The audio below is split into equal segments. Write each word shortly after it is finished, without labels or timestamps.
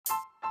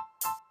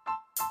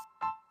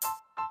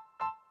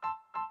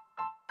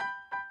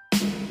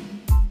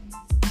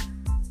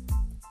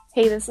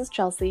Hey, this is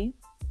Chelsea.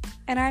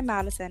 And I'm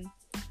Madison.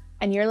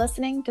 And you're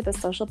listening to the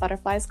Social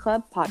Butterflies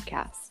Club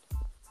podcast.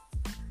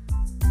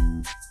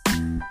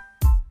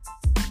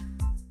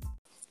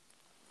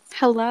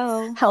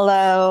 Hello.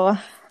 Hello.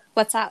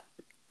 What's up?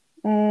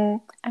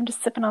 I'm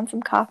just sipping on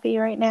some coffee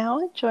right now,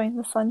 enjoying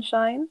the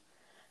sunshine.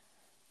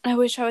 I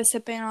wish I was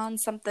sipping on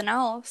something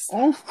else.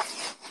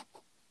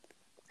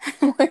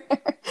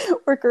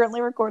 We're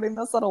currently recording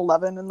this at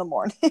 11 in the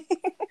morning.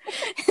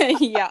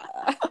 Yeah.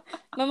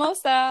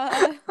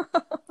 Mimosa.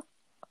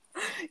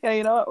 Yeah,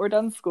 you know what? We're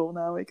done school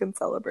now. We can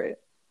celebrate.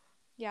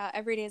 Yeah,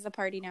 every day is a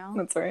party now.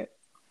 That's right.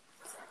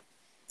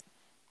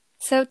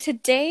 So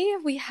today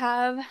we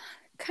have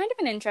kind of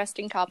an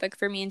interesting topic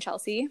for me and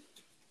Chelsea.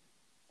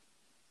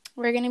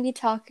 We're going to be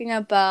talking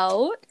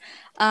about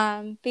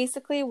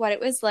basically what it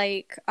was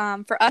like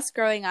for us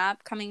growing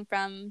up, coming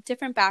from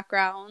different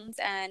backgrounds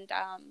and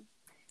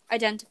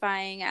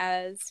identifying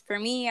as, for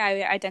me,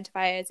 I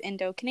identify as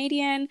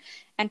Indo-Canadian,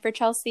 and for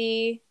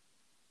Chelsea,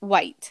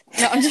 white.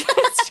 No, I'm just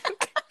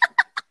joking.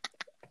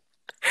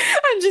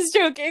 I'm just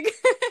joking.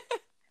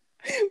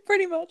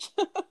 Pretty much.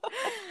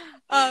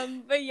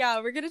 But yeah,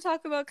 we're going to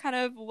talk about kind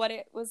of what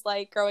it was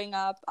like growing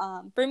up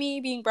for me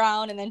being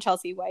brown and then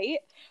Chelsea white.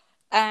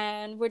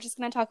 And we're just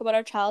going to talk about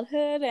our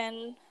childhood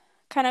and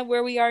kind of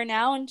where we are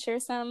now and share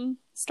some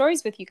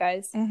stories with you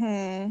guys.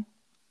 Mm-hmm.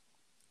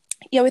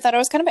 Yeah, we thought it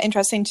was kind of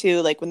interesting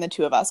too, like when the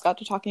two of us got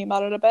to talking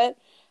about it a bit,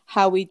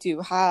 how we do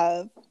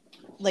have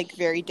like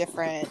very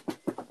different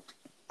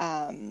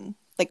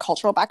like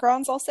cultural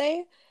backgrounds, I'll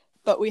say,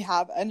 but we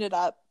have ended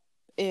up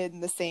in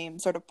the same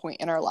sort of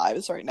point in our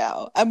lives right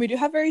now. And we do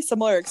have very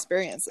similar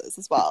experiences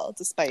as well,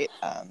 despite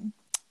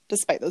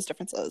those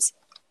differences.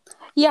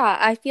 Yeah,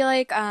 I feel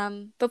like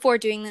before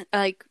doing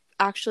like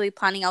actually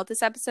planning out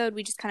this episode,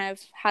 we just kind of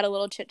had a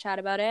little chit chat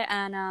about it,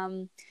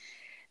 and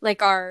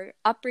like our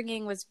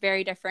upbringing was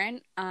very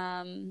different,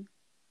 and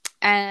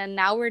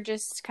now we're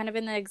just kind of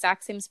in the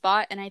exact same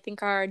spot, and I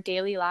think our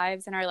daily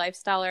lives and our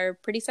lifestyle are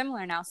pretty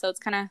similar now, so it's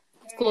kind of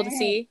cool to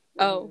see.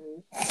 Oh,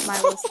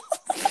 Milo's.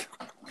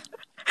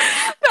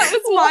 That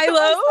was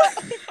Milo.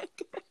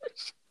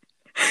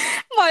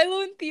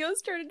 Milo and Theo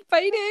started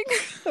fighting.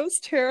 That was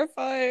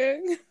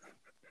terrifying.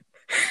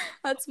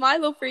 That's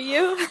Milo for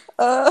you.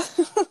 We'll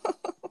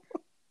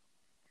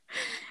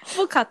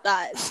cut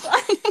that. It's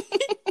fine.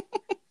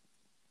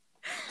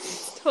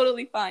 It's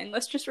totally fine.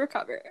 Let's just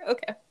recover.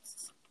 Okay.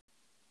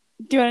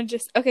 Do you want to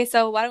just... Okay,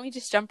 so why don't we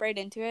just jump right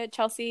into it?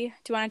 Chelsea,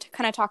 do you want to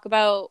kind of talk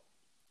about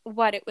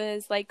what it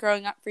was like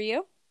growing up for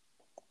you?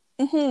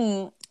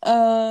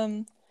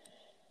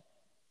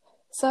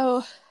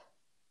 So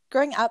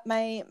growing up,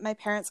 my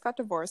parents got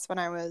divorced when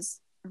I was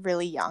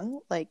really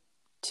young, like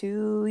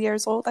 2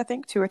 years old, I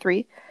think, 2 or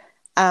 3.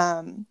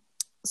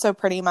 So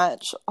pretty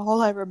much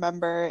all I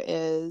remember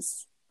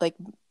is like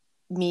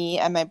me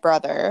and my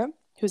brother,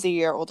 who's a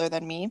year older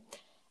than me,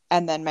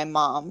 and then my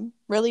mom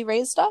really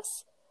raised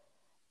us.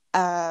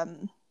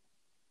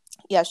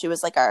 Yeah, she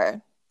was like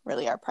our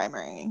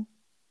primary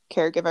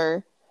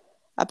caregiver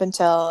up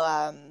until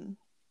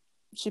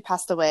she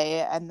passed away,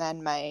 and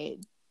then my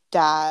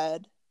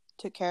dad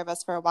took care of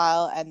us for a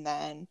while, and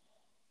then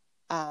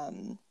I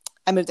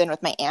moved in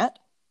with my aunt,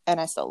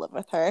 and I still live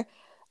with her.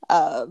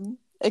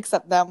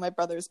 Except now my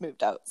brother's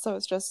moved out, so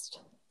it's just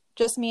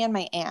me and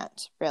my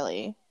aunt,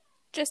 really.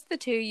 Just the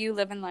two, you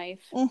live in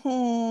life.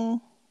 Mm-hmm.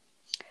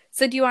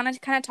 So do you want to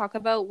kind of talk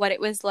about what it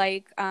was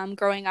like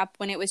growing up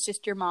when it was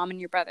just your mom and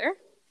your brother?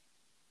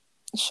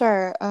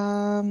 Sure.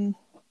 My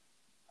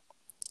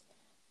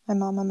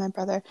mom and my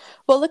brother.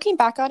 Well, looking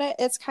back on it,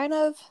 it's kind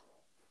of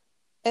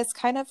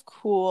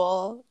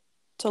cool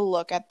to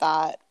look at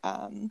that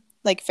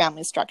like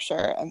family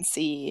structure and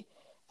see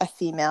a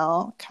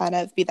female kind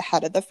of be the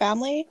head of the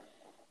family.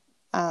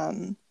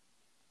 Well,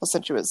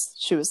 since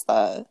she was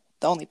the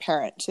only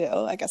parent too,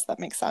 I guess that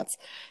makes sense.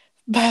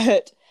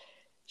 But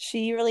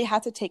she really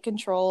had to take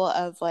control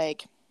of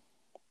like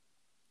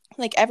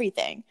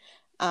everything,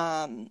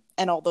 and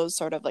all those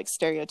sort of like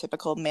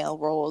stereotypical male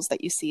roles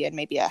that you see in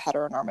maybe a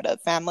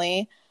heteronormative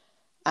family.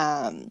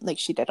 Like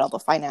she did all the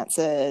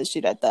finances,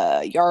 she did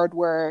the yard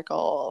work,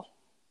 all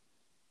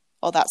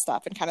that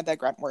stuff, and kind of the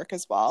grunt work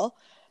as well.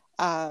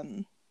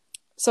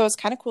 So it's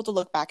kind of cool to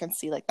look back and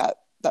see like that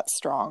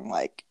strong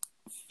like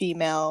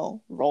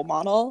female role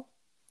model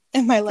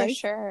in my life. For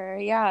sure,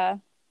 yeah.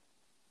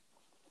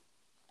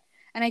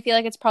 And I feel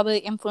like it's probably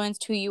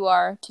influenced who you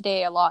are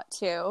today a lot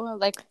too.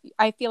 Like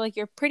I feel like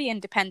you're pretty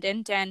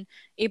independent and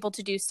able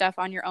to do stuff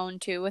on your own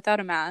too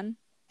without a man.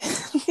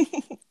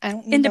 I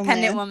don't need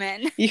independent no man.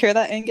 woman. You hear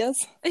that,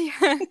 Angus?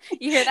 Yeah,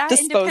 you hear that?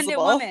 Disposable. Independent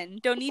woman.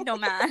 Don't need no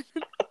man.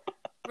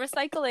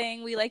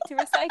 Recycling. We like to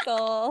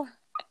recycle.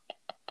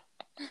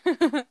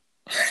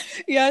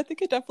 Yeah, I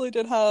think it definitely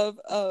did have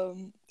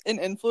an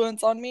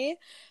influence on me,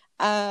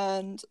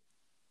 and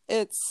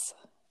it's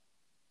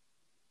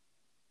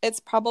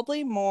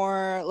probably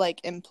more like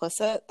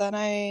implicit than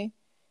I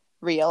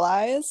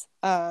realize.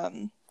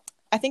 I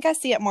think I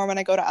see it more when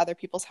I go to other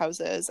people's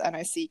houses and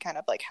I see kind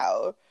of like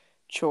how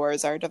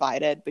chores are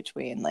divided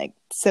between like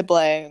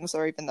siblings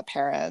or even the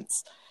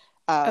parents.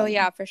 Oh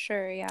yeah, for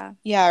sure. Yeah.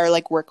 Yeah, or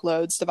like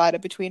workloads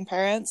divided between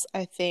parents.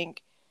 I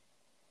think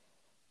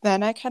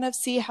then I kind of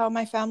see how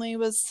my family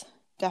was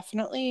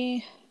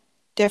definitely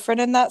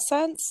different in that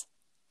sense.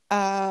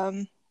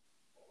 Um,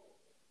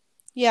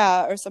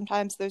 yeah, or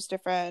sometimes there's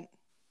different,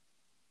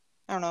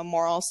 I don't know,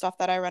 moral stuff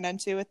that I run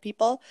into with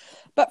people.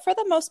 But for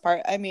the most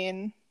part, I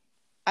mean,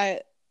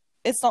 I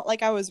it's not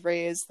like I was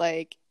raised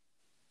like,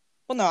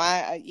 well,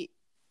 no,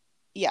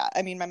 yeah,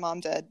 I mean, my mom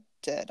did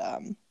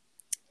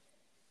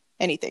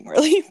anything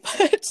really,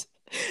 but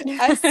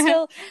I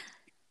still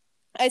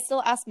I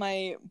still ask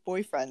my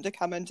boyfriend to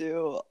come and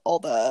do all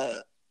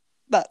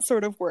that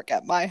sort of work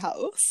at my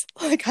house.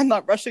 Like I'm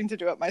not rushing to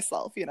do it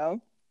myself, you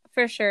know?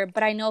 For sure.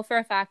 But I know for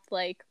a fact,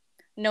 like,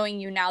 knowing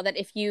you now, that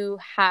if you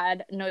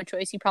had no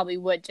choice, you probably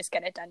would just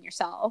get it done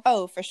yourself.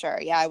 Oh, for sure.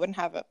 Yeah, I wouldn't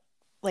have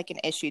like an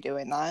issue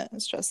doing that.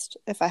 It's just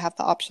if I have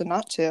the option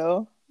not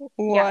to, Yeah,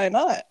 why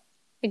not?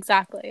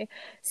 exactly.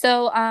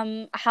 So,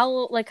 how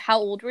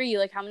old were you?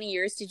 Like, how many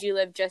years did you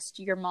live just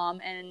your mom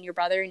and your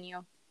brother and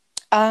you?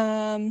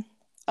 Um,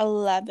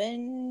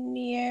 11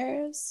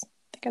 years.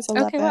 I think I was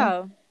Okay, 11.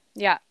 wow.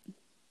 Yeah.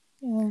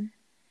 Yeah.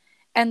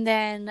 And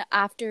then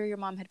after your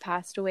mom had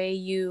passed away,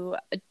 you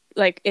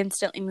like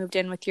instantly moved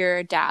in with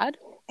your dad?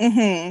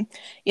 Mm-hmm.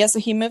 Yeah, so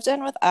he moved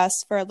in with us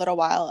for a little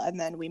while and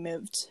then we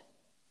moved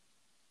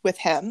with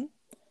him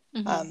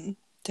Mm-hmm.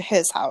 to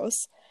his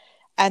house.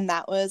 And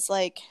that was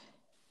like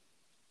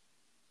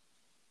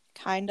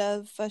kind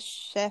of a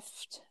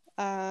shift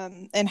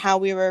in how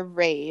we were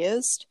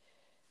raised.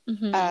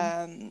 Mm-hmm.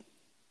 Um,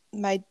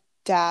 my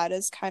dad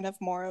is kind of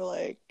more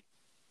like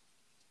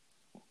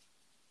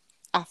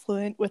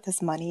affluent with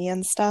his money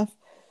and stuff.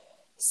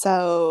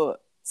 So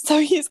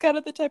he's kind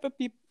of the type of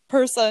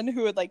person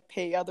who would like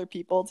pay other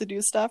people to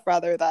do stuff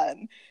rather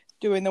than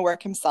doing the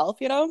work himself,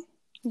 you know?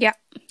 Yeah.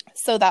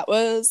 So that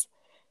was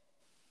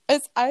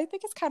I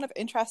think it's kind of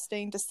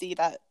interesting to see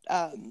that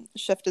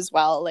shift as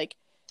well. Like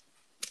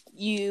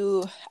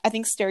I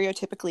think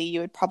stereotypically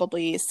you would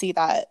probably see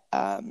that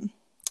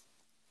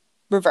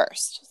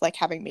reversed, like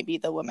having maybe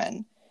the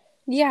woman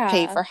pay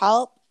Yeah, for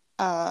help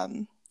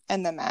and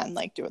the men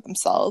like do it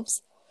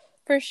themselves.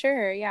 for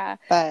sure. Yeah.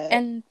 But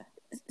And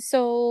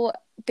so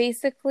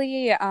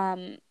basically,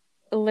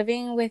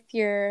 living with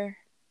your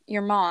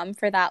mom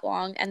for that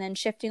long and then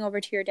shifting over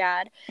to your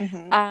dad,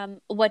 mhm.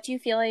 what do you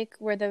feel like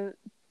were the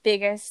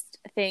biggest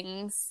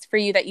things for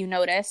you that you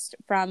noticed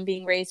from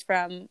being raised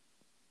from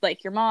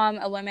like your mom,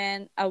 a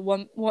woman?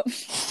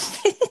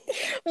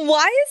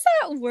 Why is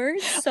that word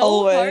so hard?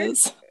 Always.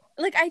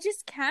 Like I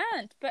just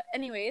can't. But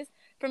anyways,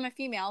 from a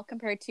female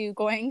compared to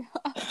going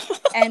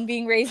and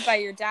being raised by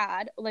your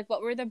dad, like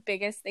what were the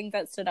biggest things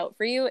that stood out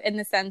for you in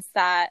the sense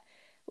that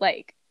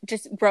like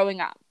just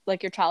growing up,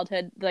 like your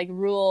childhood, like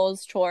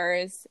rules,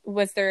 chores,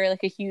 was there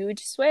like a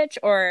huge switch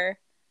or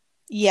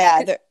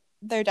Yeah,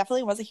 there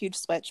definitely was a huge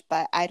switch,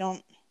 but I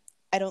don't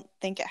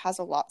think it has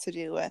a lot to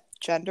do with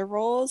gender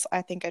roles.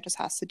 I think it just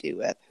has to do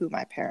with who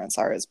my parents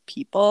are as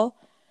people.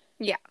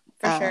 yeah,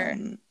 for sure.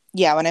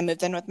 Yeah, when I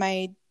moved in with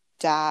my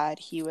dad,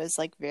 he was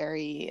like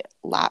very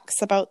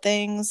lax about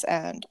things,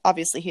 and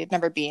obviously he had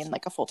never been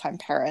like a full-time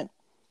parent.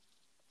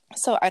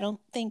 So I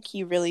don't think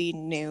he really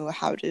knew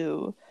how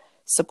to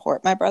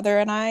support my brother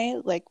and I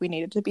like we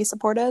needed to be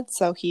supported.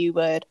 So he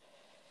would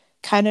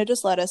kind of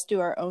just let us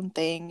do our own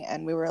thing,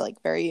 and we were like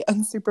very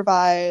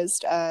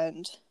unsupervised.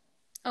 And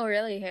Oh,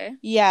 really? Hey?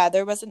 yeah,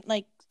 there wasn't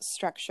like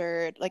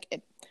structured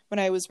when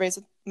I was raised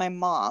with my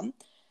mom,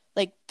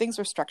 like things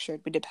were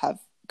structured. We did have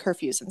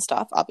curfews and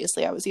stuff.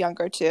 Obviously, I was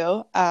younger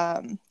too.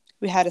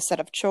 We had a set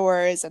of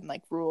chores and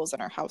like rules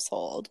in our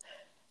household.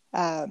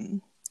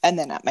 And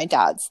then at my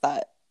dad's,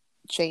 that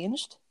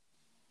changed.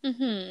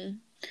 Mm-hmm.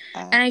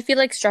 Uh, And I feel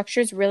like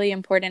structure is really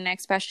important,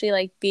 especially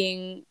like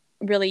being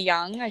really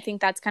young. I think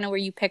that's kind of where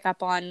you pick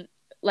up on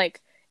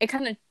like it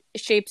kind of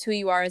shapes who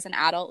you are as an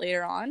adult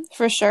later on.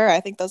 for sure, I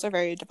think those are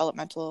very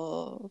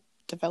developmental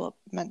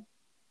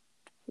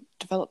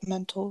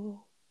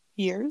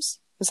years.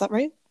 Is that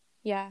right?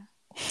 Yeah.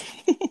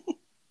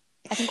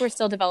 I think we're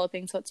still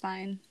developing, so it's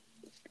fine.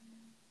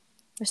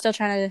 We're still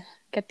trying to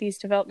get these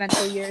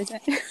developmental years in.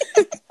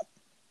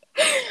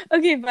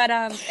 Okay, but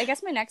I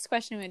guess my next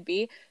question would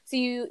be, so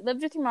you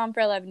lived with your mom for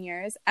 11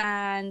 years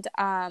and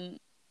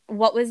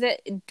what was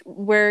it?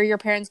 Were your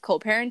parents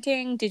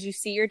co-parenting? Did you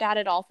see your dad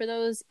at all for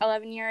those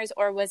 11 years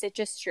or was it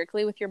just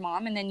strictly with your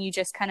mom and then you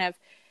just kind of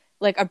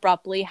like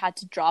abruptly had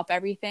to drop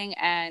everything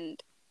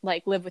and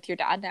like live with your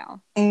dad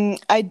now?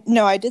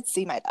 I did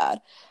see my dad.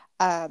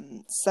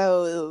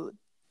 So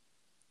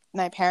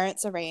my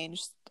parents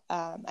arranged,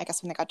 I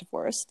guess when they got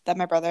divorced, that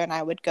my brother and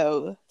I would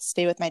go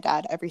stay with my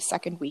dad every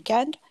second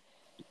weekend.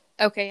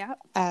 Okay, yeah.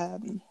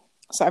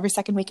 So every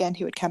second weekend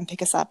he would come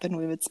pick us up and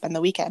we would spend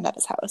the weekend at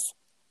his house.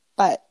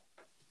 But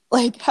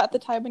like at the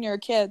time when you're a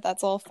kid,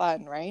 that's all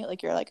fun, right?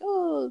 Like you're like,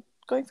 oh,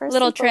 going for a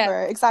Little trip.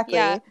 sleepover. Yeah.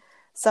 Exactly.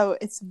 So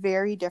it's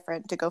very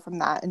different to go from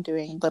that and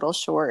doing little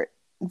short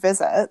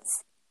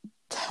visits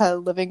to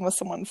living with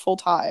someone full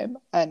time,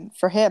 and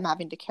for him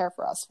having to care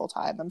for us full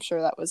time. I'm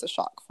sure that was a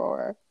shock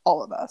for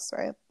all of us,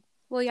 right?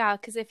 Well, yeah,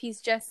 because if he's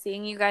just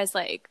seeing you guys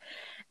like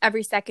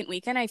every second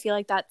weekend, I feel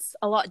like that's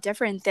a lot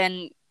different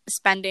than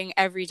spending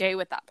every day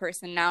with that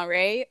person now,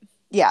 right?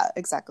 Yeah,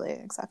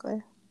 exactly.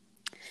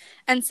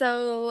 And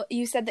so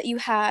you said that you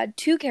had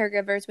two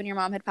caregivers when your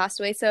mom had passed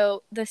away.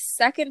 So the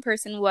second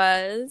person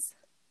was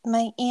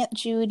My Aunt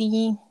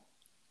Judy.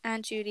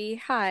 Aunt Judy.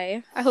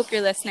 Hi. I hope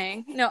you're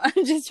listening. No,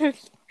 I'm just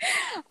joking.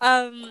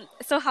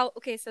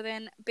 So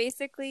then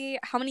basically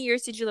how many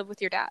years did you live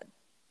with your dad?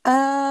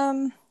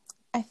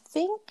 I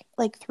think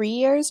like 3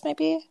 years,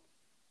 maybe.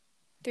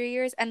 3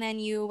 years, and then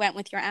you went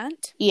with your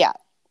aunt? Yeah.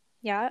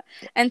 Yeah.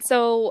 And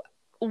so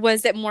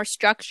was it more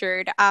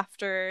structured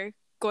after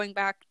going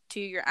back to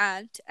your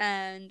aunt?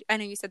 And I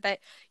know you said that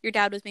your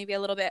dad was maybe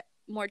a little bit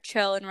more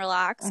chill and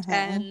relaxed. Mm-hmm.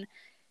 And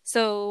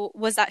so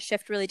was that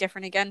shift really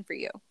different again for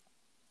you?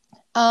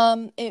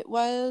 It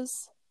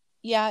was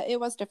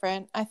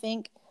different. I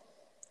think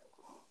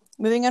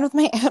moving in with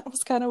my aunt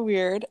was kind of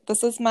weird.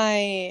 This is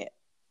my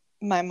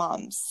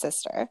mom's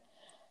sister.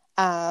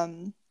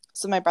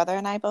 So my brother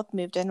and I both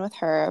moved in with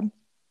her,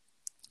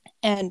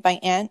 and my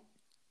aunt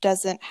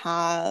doesn't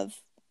have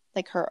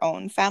like her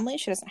own family.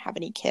 She doesn't have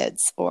any kids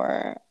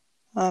or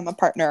a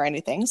partner or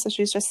anything. So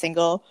she's just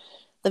single,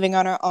 living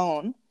on her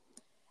own.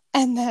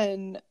 And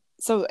then,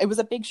 so it was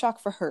a big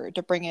shock for her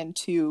to bring in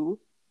two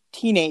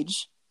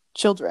teenage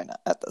children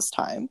at this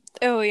time.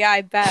 Oh, yeah,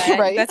 I bet.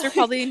 Right? That's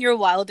probably in your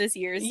wildest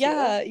years, too.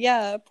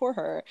 Yeah, poor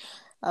her.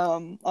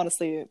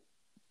 Honestly,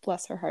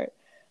 bless her heart.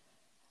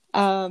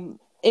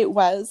 It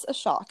was a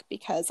shock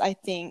because I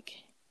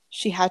think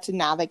she had to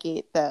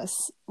navigate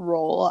this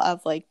role of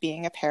like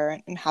being a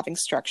parent and having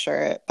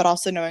structure, but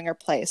also knowing her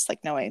place,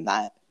 like knowing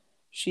that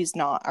she's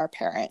not our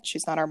parent,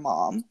 she's not our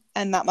mom.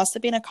 And that must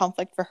have been a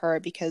conflict for her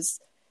because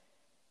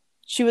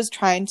she was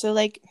trying to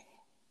like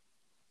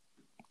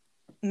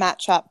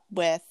match up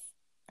with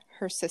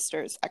her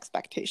sister's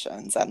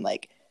expectations, and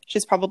like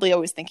she's probably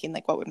always thinking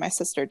like, what would my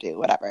sister do,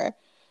 whatever.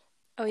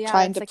 Oh, yeah,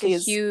 Trying it's to like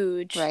please, a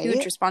huge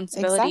right?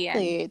 responsibility.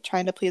 Exactly.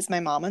 Trying to please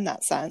my mom in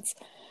that sense.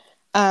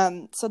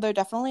 So there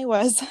definitely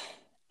was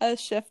a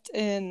shift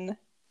in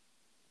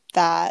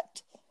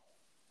that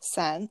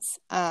sense.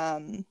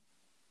 And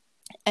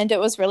it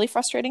was really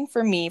frustrating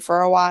for me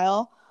for a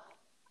while.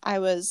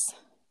 How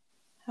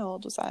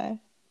old was I?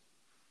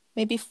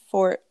 Maybe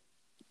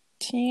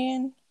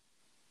 14.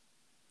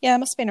 Yeah, I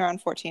must have been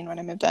around 14 when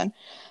I moved in.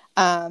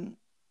 And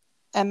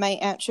my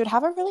aunt, she would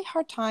have a really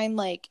hard time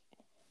like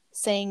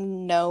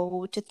saying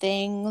no to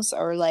things,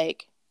 or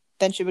like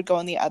then she would go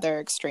on the other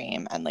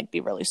extreme and like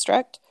be really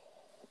strict.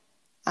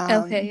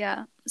 Okay,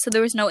 yeah. So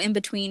there was no in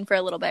between for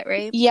a little bit,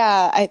 right?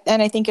 Yeah,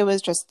 I think it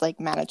was just like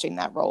managing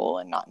that role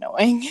and not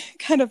knowing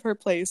kind of her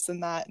place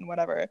in that and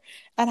whatever.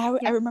 And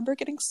I remember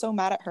getting so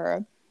mad at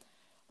her,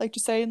 like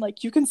just saying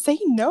like, you can say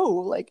no.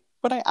 Like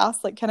when I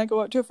asked like, can I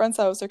go out to a friend's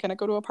house or can I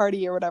go to a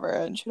party or whatever,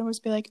 and she'd always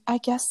be like, I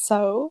guess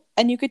so.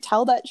 And you could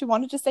tell that she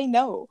wanted to say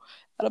no,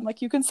 and I'm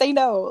like, you can say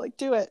no, like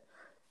do it.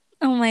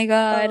 Oh my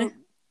God.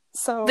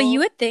 So, but you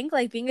would think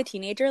like being a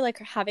teenager, like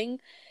having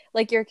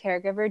like your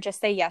caregiver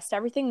just say yes to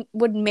everything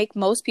would make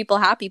most people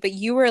happy, but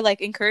you were like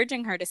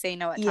encouraging her to say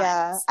no at times.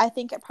 Yeah, I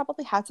think it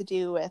probably had to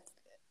do with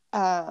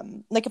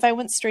like if I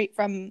went straight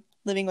from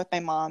living with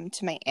my mom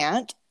to my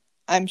aunt,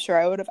 I'm sure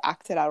I would have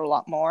acted out a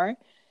lot more.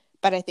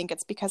 But I think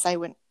it's because I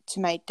went to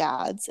my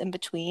dad's in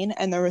between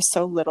and there was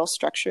so little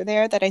structure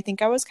there that I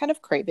think I was kind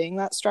of craving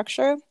that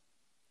structure.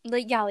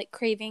 Like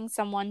craving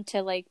someone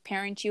to like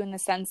parent you in the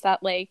sense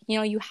that like, you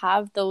know, you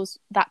have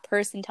that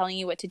person telling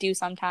you what to do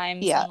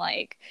sometimes. Yeah, and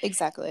like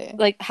exactly,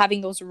 like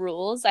having those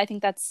rules. I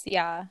think that's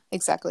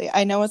exactly.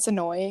 I know it's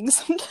annoying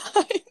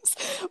sometimes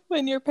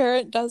when your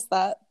parent does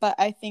that, but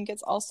I think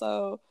it's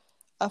also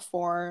a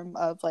form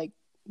of like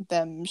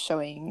them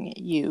showing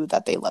you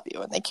that they love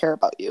you and they care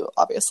about you,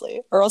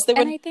 obviously, or else they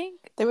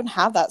wouldn't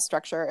have that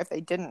structure if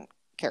they didn't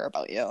care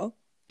about you.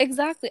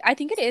 Exactly. I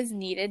think it is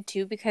needed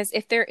too, because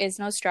if there is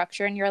no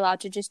structure and you're allowed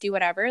to just do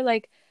whatever,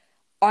 like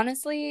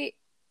honestly,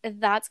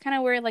 that's kind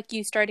of where like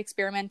you start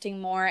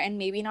experimenting more and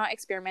maybe not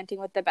experimenting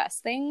with the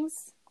best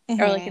things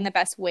or like in the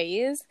best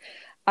ways.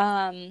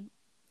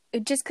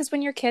 Just because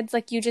when you're kids,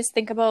 like you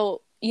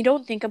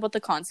don't think about the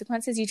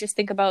consequences, you just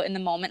think about in the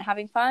moment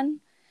having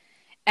fun.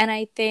 And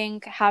I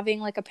think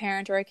having like a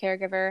parent or a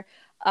caregiver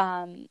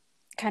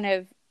kind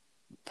of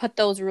put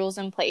those rules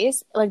in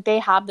place, like they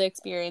have the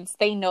experience,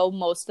 they know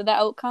most of the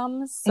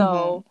outcomes,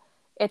 so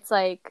it's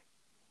like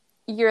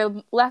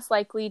you're less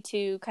likely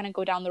to kind of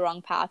go down the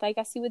wrong path, I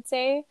guess you would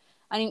say.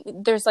 I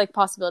mean, there's like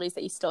possibilities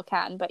that you still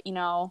can, but you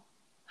know,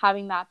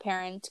 having that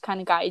parent kind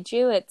of guide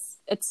you, it's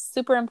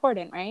super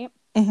important, right?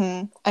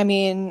 I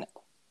mean,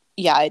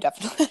 yeah, I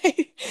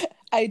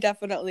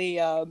definitely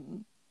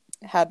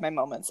had my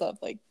moments of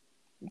like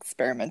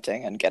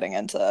experimenting and getting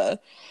into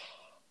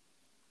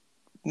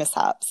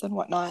mishaps and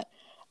whatnot.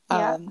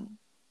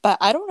 But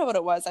I don't know what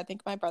it was. I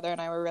think my brother and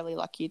I were really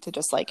lucky to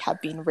just like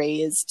have been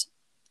raised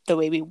the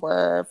way we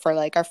were for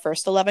like our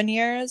first 11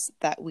 years,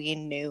 that we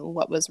knew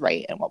what was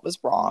right and what was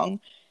wrong.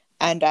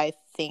 And I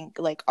think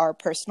like our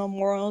personal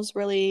morals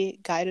really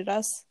guided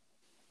us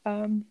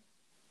um,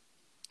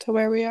 to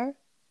where we are.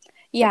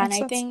 Yeah, and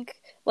I think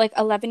like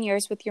 11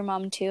 years with your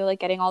mom too, like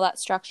getting all that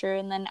structure,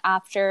 and then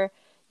after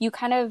you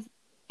kind of,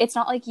 it's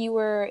not like it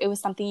was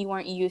something you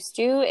weren't used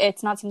to.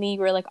 It's not something you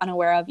were like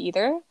unaware of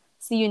either.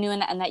 So you knew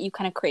and that you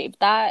kind of craved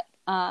that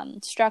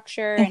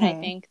structure, and I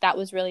think that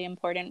was really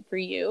important for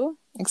you.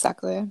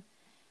 Exactly.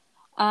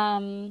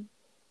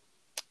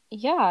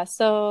 Yeah,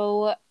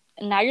 so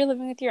now you're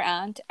living with your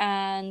aunt,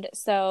 and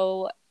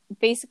so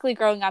basically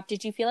growing up,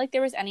 did you feel like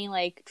there was any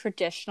like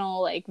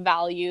traditional like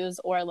values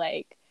or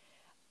like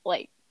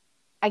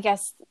I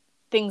guess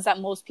things that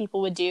most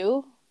people would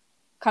do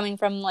coming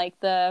from like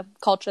the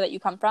culture that you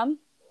come from?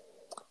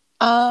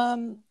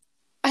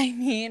 I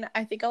mean,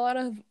 I think a lot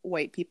of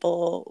white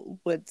people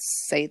would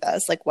say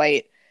this, like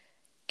white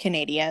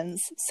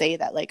Canadians say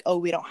that like, oh,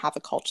 we don't have a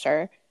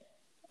culture.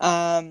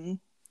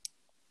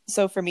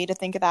 So for me to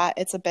think of that,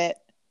 it's a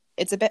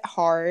bit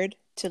hard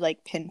to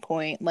like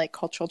pinpoint like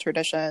cultural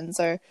traditions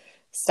or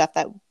stuff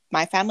that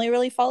my family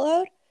really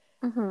followed.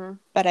 Mm-hmm.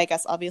 But I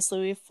guess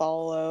obviously we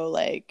follow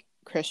like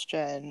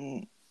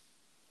Christian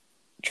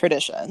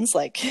traditions,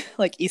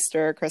 like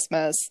Easter,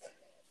 Christmas,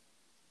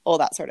 all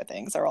that sort of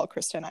things are all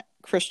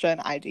Christian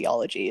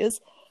ideologies.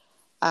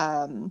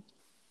 Um,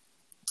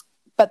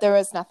 but there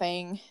was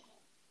nothing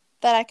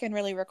that I can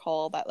really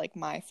recall that like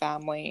my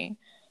family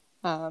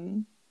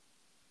um,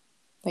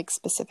 like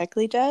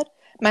specifically did.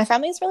 My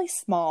family is really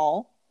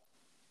small,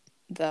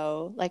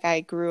 though. Like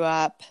I grew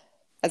up,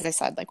 as I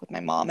said, like with my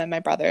mom and my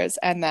brothers,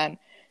 and then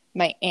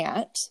my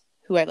aunt,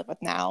 who I live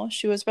with now,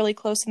 she was really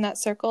close in that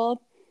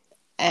circle,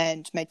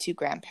 and my two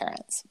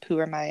grandparents, who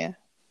were my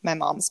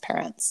mom's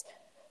parents,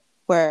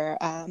 were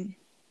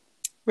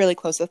really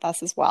close with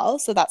us as well.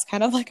 So that's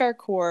kind of like our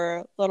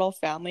core little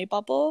family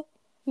bubble.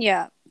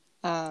 Yeah.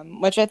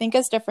 Which I think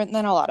is different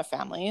than a lot of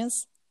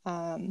families.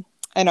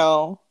 I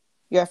know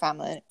your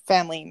family,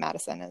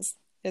 Madison,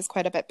 is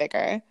quite a bit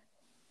bigger.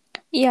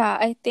 Yeah,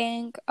 I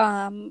think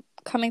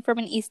coming from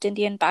an East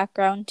Indian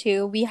background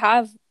too, we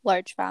have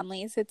large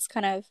families. It's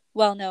kind of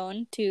well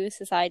known to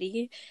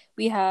society.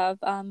 We have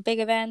big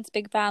events,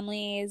 big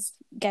families,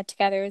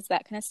 get-togethers,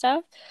 that kind of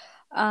stuff.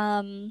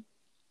 Um,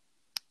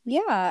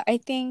 yeah, I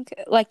think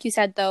like you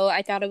said though,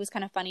 I thought it was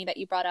kind of funny that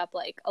you brought up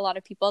like a lot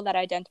of people that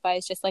identify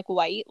as just like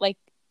white, like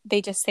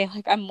they just say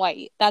like I'm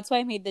white. That's why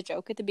I made the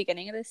joke at the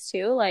beginning of this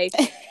too. Like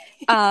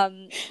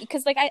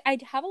because like I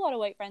have a lot of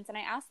white friends and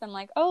I ask them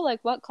like, oh,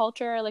 like what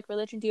culture or like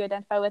religion do you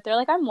identify with? They're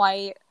like, I'm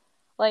white.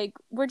 Like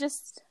we're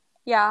just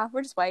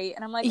white.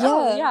 And I'm like,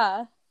 oh Yeah.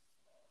 yeah.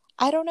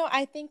 I don't know.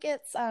 I think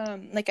it's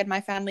like in my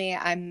family,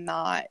 I'm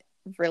not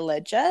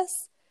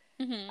religious.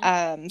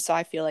 Mm-hmm. So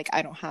I feel like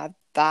I don't have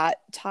that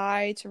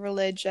tie to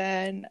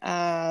religion.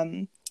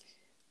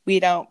 We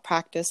don't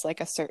practice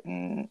like a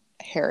certain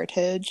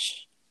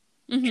heritage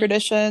Mm-hmm.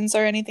 traditions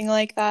or anything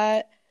like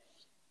that.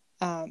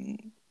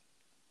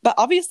 But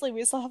obviously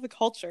we still have a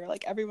culture.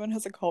 Like everyone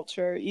has a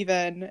culture.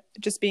 Even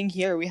just being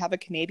here, we have a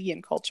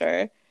Canadian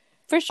culture.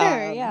 For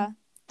sure, yeah.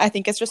 I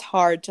think it's just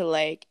hard to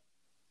like,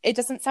 it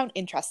doesn't sound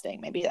interesting.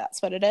 Maybe that's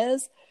what it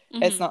is.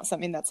 It's Mm-hmm. not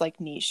something that's like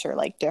niche or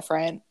like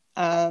different.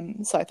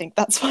 So I think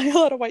that's why a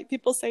lot of white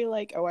people say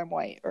like, oh, I'm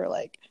white, or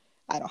like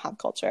I don't have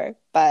culture.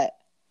 But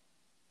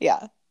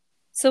yeah.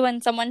 So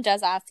when someone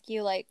does ask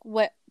you like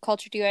what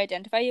culture do you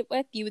identify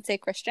with, you would say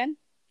Christian?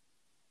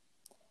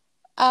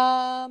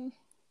 Um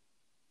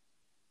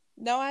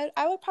no,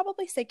 I would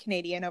probably say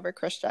Canadian over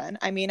Christian.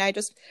 I mean, I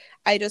just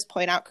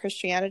point out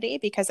Christianity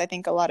because I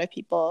think a lot of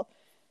people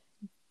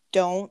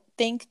don't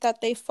think that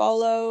they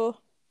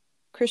follow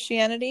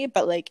Christianity,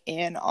 but like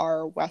in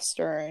our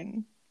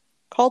Western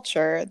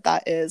culture,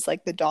 that is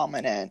like the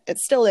dominant, it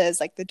still is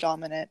like the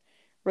dominant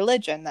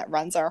religion that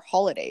runs our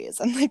holidays.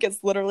 And like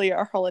it's literally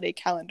our holiday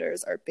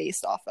calendars are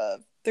based off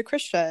of the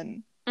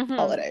Christian Mm-hmm.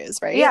 holidays,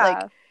 right?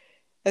 Like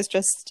Yeah.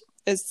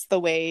 it's the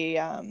way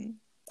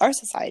our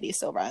society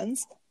still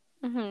runs.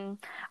 Mm-hmm.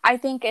 I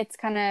think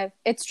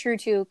it's true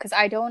too because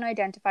I don't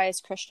identify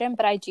as Christian,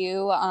 but I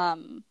do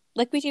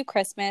like we do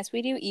Christmas,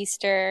 we do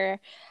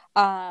Easter,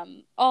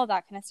 all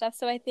that kind of stuff.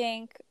 So I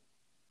think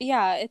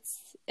yeah,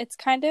 it's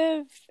kind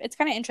of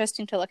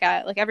interesting to look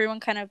at. Like everyone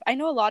kind of I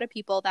know a lot of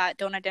people that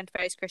don't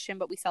identify as Christian,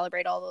 but we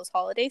celebrate all those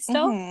holidays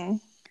still. Mm-hmm.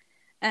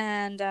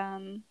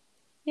 And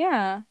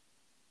yeah.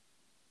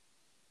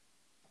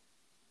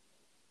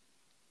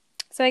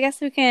 So I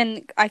guess I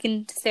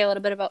can say a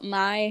little bit about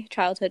my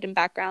childhood and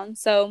background.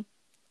 So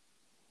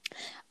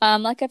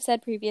like I've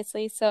said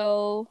previously,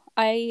 so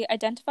I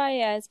identify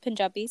as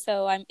Punjabi,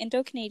 so I'm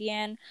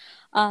Indo-Canadian,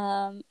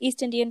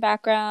 East Indian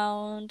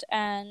background,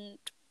 and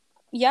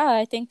yeah,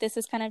 I think this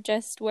is kind of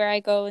just where I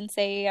go and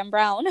say I'm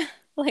brown.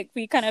 Like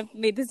we kind of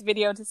made this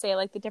video to say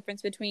like the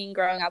difference between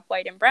growing up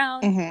white and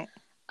brown.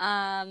 Mm-hmm.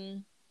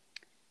 Um,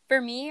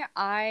 for me,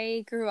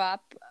 I grew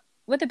up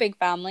with a big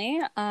family,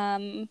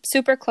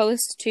 super close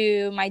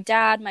to my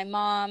dad, my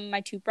mom, my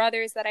two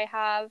brothers that I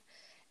have.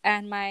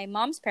 and my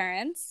mom's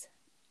parents.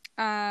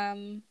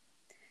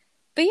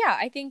 But yeah,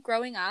 I think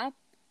growing up,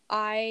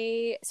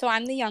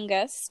 I'm the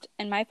youngest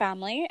in my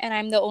family, and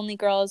I'm the only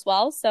girl as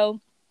well.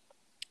 So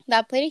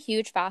that played a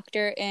huge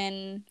factor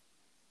in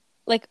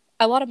like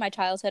a lot of my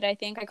childhood. I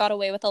think I got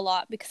away with a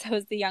lot because I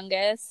was the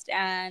youngest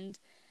and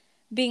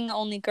being the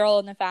only girl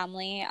in the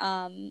family.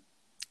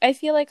 I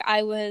feel like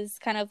I was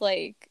kind of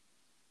like,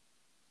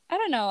 I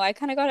don't know, I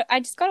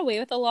just got away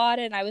with a lot,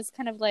 and I was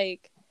kind of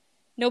like,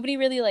 nobody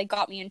really like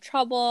got me in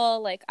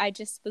trouble. Like I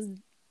just was,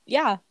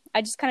 yeah,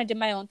 I just kind of did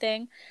my own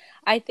thing.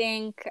 I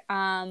think,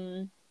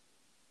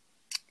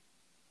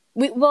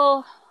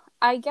 well,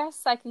 I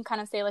guess I can kind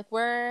of say like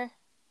we're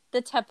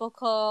the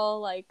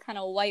typical like kind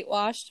of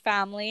whitewashed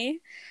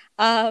family.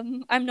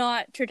 I'm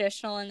not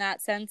traditional in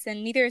that sense,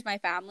 and neither is my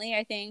family.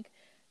 I think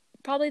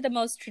probably the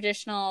most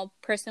traditional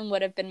person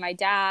would have been my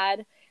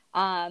dad,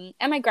 and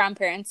my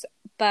grandparents.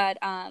 But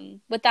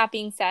with that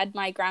being said,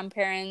 my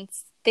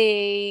grandparents,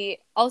 they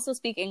also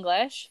speak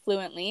English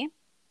fluently.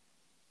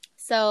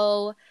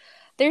 So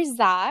there's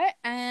that.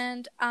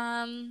 And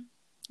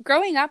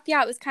growing up,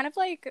 yeah, it was kind of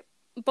like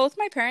both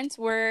my parents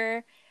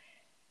were,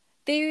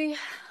 they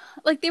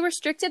they were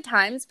strict at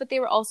times, but they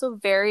were also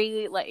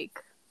very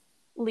like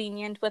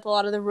lenient with a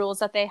lot of the rules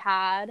that they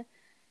had.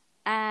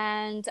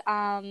 And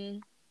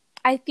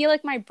I feel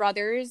like my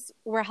brothers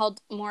were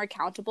held more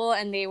accountable,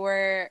 and they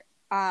were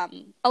a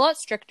lot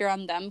stricter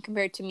on them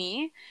compared to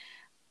me.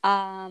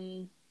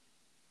 I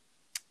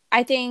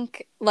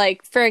think,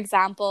 like, for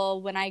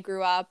example, when I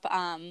grew up,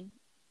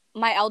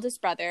 my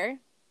eldest brother,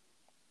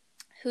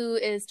 who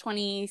is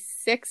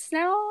 26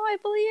 now, I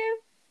believe.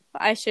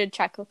 I should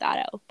check that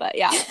out. But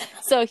yeah.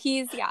 So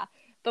yeah.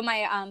 But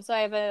so I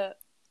have a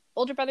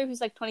older brother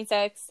who's like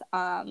 26,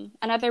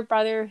 another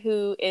brother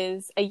who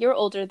is a year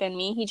older than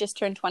me. He just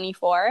turned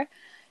 24.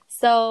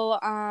 So,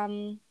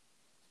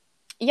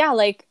 yeah,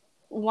 like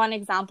one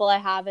example I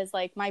have is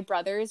like my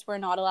brothers were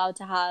not allowed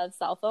to have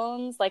cell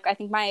phones. Like I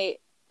think my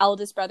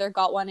eldest brother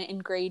got one in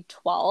grade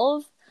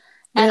 12.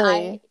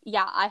 Really? And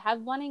I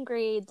have one in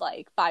grade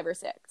like 5 or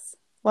 6.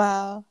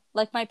 Wow.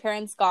 Like my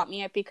parents got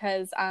me it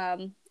because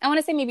I want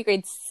to say maybe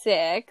grade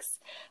 6,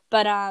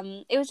 but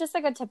it was just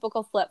like a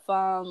typical flip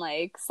phone,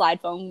 like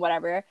slide phone,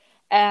 whatever.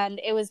 And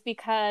it was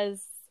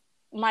because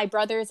my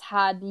brothers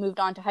had moved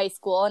on to high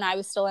school and I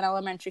was still in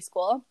elementary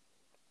school.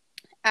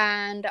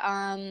 And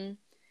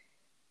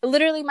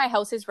literally my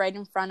house is right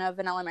in front of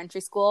an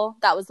elementary school.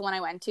 That was the one I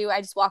went to.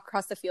 I just walk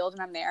across the field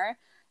and I'm there.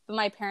 But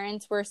my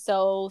parents were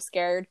so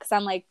scared because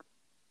I'm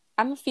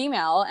a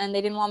female, and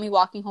they didn't want me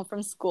walking home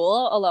from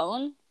school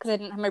alone because I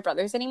didn't have my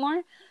brothers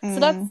anymore.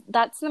 So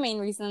that's the main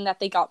reason that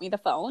they got me the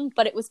phone.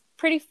 But it was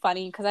pretty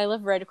funny because I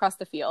live right across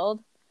the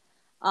field.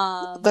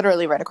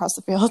 Literally right across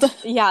the field.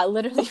 Yeah,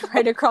 literally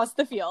right across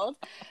the field.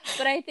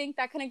 But I think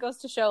that kind of goes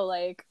to show,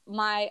 like,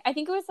 I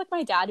think it was, like,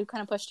 my dad who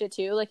kind of pushed it,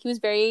 too. Like,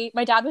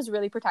 my dad was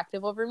really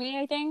protective over me,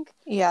 I think.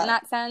 Yeah. In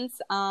that sense.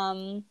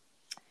 And,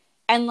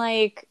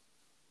 like,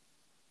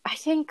 I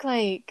think,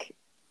 like,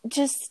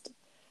 just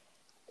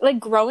like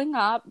growing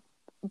up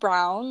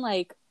brown,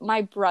 like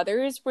my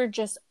brothers were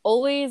just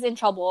always in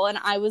trouble, and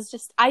I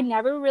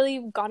never really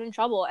got in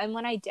trouble. And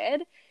when I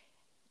did,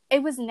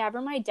 it was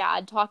never my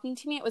dad talking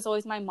to me, it was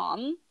always my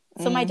mom.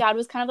 So my dad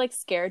was kind of like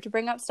scared to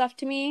bring up stuff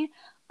to me.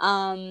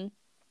 But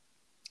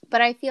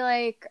I feel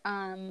like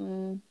I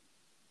don't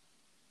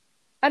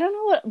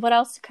know what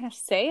else to kind of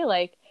say.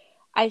 Like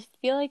I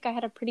feel like I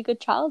had a pretty good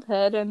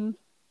childhood, and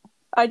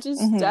I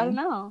just I don't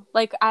know.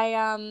 Like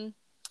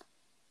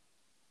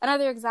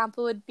another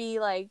example would be,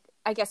 like,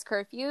 I guess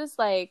curfews.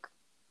 Like,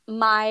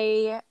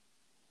 I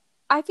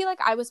feel like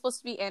I was supposed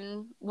to be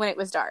in when it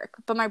was dark,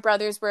 but my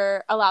brothers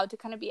were allowed to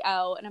kind of be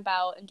out and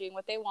about and doing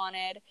what they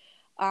wanted.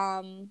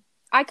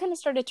 I kind of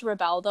started to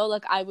rebel, though.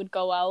 Like, I would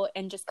go out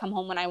and just come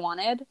home when I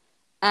wanted.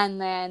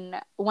 And then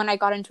when I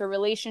got into a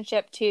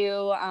relationship,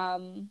 too,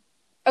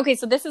 okay,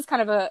 so this is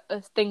kind of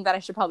a thing that I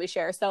should probably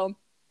share. So,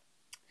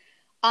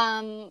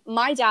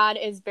 my dad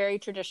is very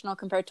traditional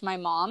compared to my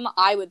mom,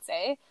 I would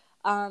say.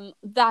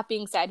 That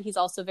being said, he's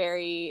also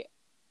very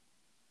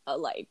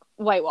like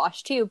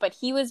whitewashed too, but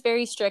he was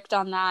very strict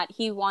on that.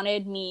 He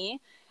wanted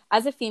me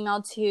as a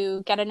female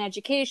to get an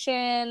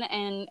education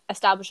and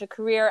establish a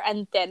career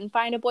and then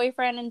find a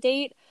boyfriend and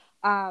date.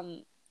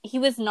 He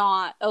was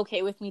not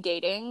okay with me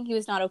dating. He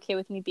was not okay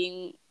with me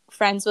being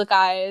friends with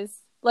guys.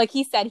 Like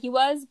he said he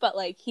was, but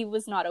like he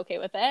was not okay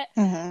with it.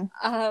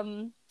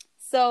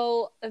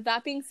 So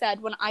that being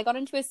said, when I got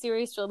into a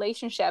serious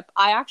relationship,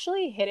 I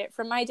actually hid it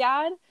from my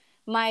dad.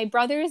 My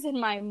brothers and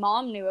my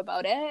mom knew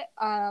about it.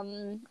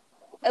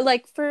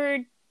 Like for,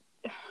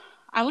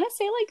 I want to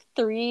say like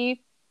three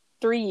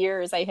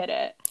years I hid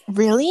it.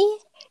 Really?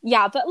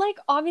 Yeah, but like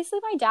obviously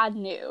my dad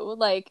knew.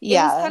 Like it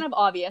was kind of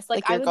obvious.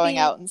 Like you're going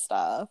out and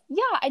stuff.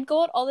 Yeah, I'd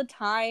go out all the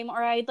time,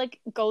 or I'd like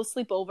go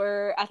sleep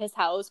over at his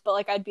house, but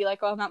like I'd be like,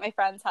 oh, I'm at my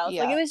friend's house.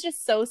 Yeah. Like it was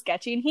just so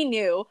sketchy, and he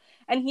knew.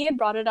 And he had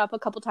brought it up a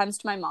couple times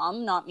to my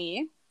mom, not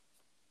me.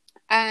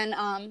 And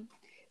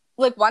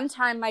like one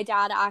time my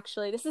dad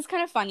actually, this is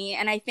kind of funny,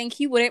 and I think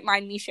he wouldn't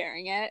mind me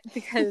sharing it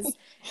because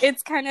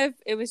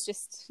it was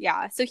just,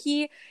 yeah. So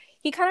he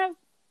kind of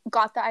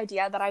got the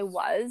idea that I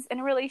was in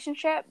a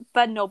relationship,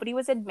 but nobody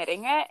was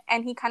admitting it,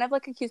 and he kind of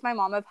like accused my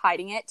mom of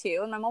hiding it too,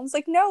 and my mom was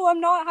like, no,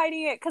 I'm not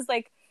hiding it, because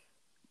like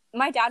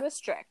my dad was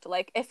strict.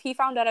 Like if he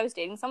found out I was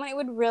dating someone, it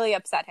would really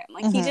upset him.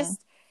 Like he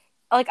just,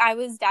 like I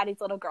was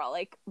daddy's little girl,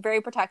 like very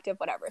protective,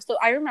 whatever. So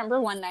I remember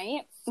one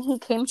night he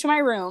came to my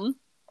room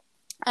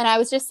and I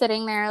was just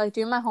sitting there like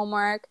doing my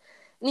homework,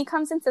 and he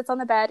comes and sits on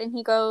the bed and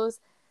he goes,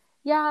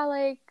 yeah,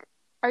 like,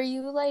 are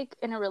you like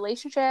in a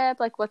relationship?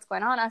 Like what's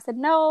going on? I said,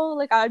 no,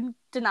 like I'm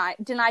deny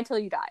till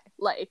you die.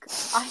 Like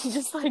I'm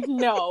just like,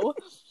 no.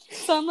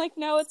 So I'm like,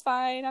 no, it's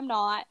fine, I'm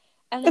not.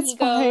 And then he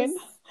goes,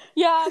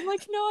 yeah, I'm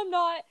like, no, I'm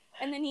not.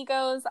 And then he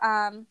goes,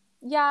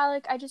 yeah,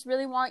 like I just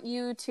really want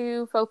you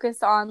to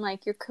focus on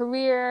like your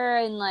career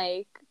and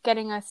like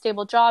getting a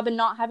stable job and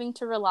not having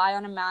to rely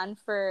on a man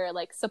for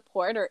like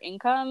support or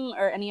income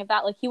or any of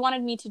that. Like he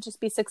wanted me to just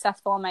be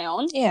successful on my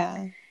own.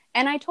 Yeah.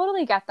 And I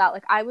totally get that.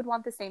 Like I would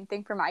want the same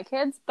thing for my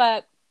kids.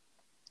 But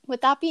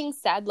with that being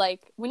said,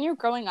 like when you're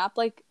growing up,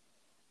 like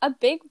a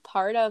big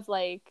part of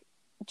like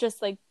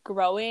just like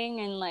growing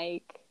and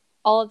like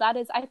all of that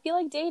is, I feel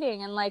like,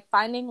 dating and like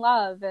finding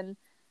love, and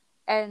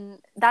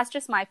that's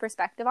just my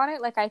perspective on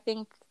it. Like I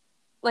think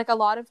like a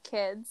lot of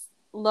kids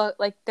look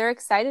like they're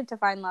excited to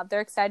find love,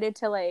 they're excited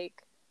to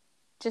like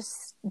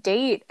just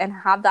date and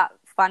have that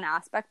fun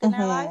aspect in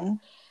their life.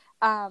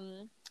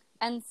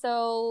 And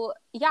so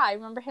yeah, I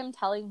remember him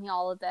telling me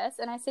all of this,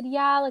 and I said,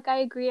 yeah, like I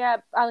agree.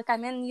 Like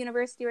I'm in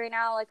university right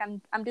now, like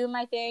I'm doing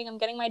my thing, I'm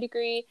getting my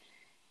degree.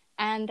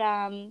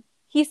 And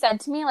he said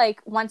to me, like,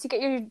 once you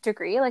get your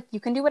degree, like you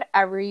can do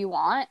whatever you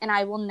want and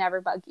I will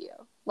never bug you.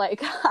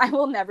 Like I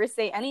will never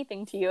say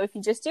anything to you if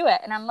you just do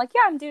it. And I'm like,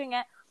 yeah, I'm doing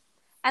it.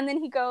 And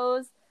then he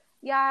goes,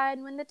 yeah,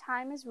 and when the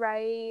time is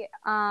right,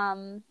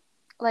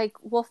 like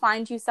we'll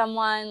find you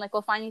someone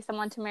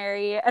to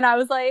marry. And I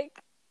was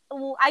like,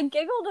 well, I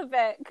giggled a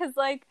bit because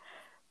like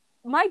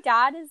my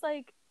dad is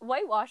like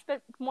whitewashed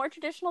but more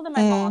traditional than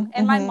my mom,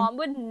 and my mom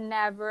would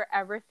never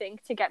ever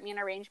think to get me an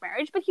arranged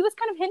marriage, but he was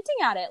kind of hinting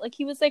at it. Like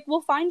he was like,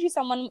 we'll find you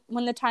someone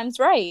when the time's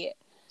right.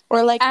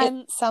 Or like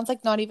it sounds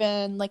like not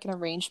even like an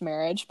arranged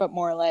marriage, but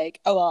more like,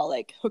 oh, I'll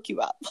like hook you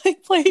up,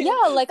 like play,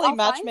 yeah, like I'll find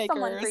matchmaker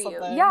someone for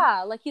you.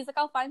 Yeah, like he's like,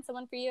 I'll find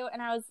someone for you.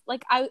 And I was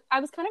like, I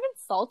was kind of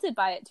insulted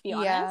by it, to be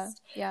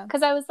honest. Yeah.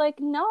 Because I was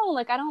like, no,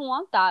 like I don't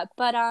want that.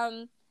 But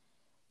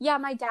yeah,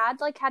 my dad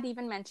like had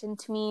even mentioned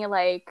to me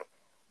like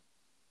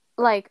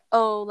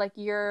oh, like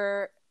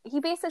he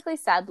basically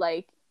said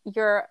like,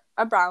 you're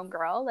a brown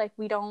girl, like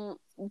we don't,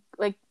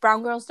 like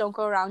brown girls don't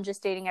go around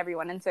just dating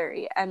everyone in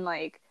Surrey. And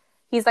like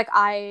he's like,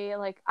 I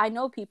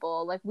know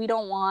people, like we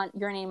don't want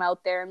your name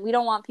out there, and we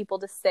don't want people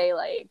to say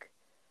like,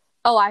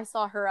 oh, I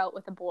saw her out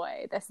with a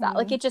boy, this, that.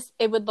 Like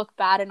it would look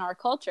bad in our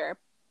culture.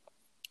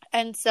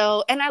 And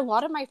so, and a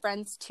lot of my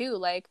friends too,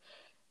 like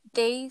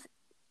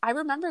I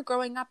remember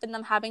growing up and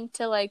them having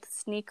to like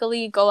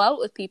sneakily go out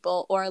with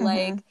people, or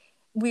like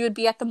we would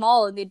be at the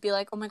mall and they'd be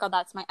like, oh my God,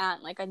 that's my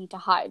aunt, like I need to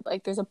hide,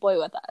 like there's a boy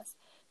with us.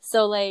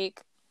 So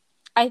like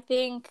I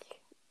think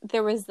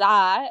there was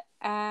that.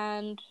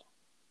 And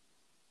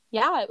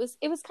yeah, it was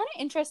kind of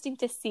interesting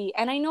to see.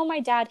 And I know my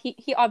dad,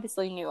 he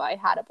obviously knew I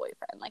had a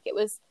boyfriend. Like it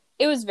was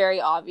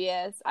very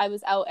obvious. I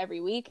was out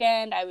every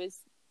weekend. I was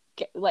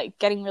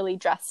getting really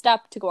dressed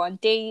up to go on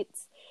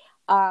dates.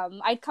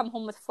 I'd come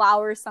home with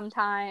flowers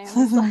sometimes.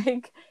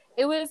 Like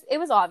it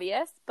was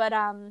obvious. But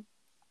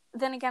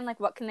then again, like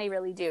what can they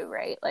really do,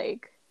 right?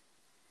 Like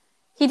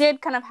he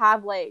did kind of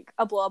have like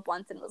a blow up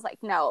once and was like,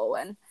 no.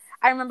 And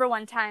I remember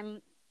one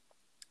time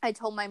I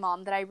told my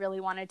mom that I really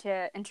wanted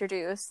to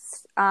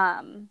introduce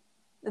them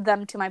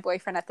to my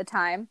boyfriend at the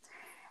time.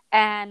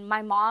 And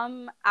my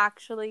mom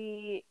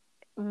actually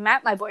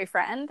met my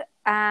boyfriend,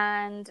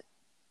 and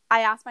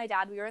I asked my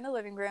dad, we were in the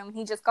living room,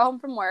 he just got home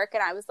from work,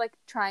 and I was like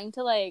trying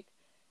to like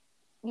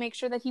make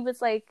sure that he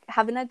was like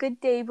having a good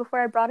day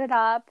before I brought it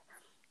up.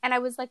 And I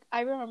was like,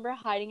 I remember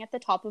hiding at the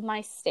top of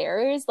my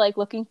stairs, like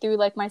looking through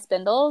like my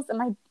spindles,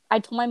 and I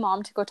told my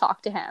mom to go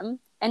talk to him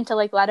and to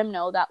like let him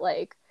know that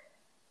like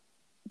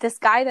this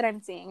guy that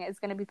I'm seeing is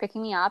going to be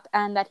picking me up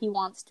and that he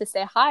wants to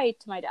say hi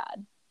to my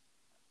dad.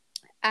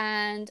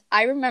 And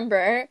I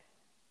remember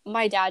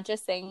my dad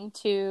just saying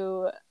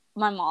to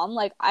my mom,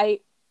 like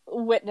I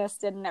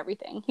witnessed it and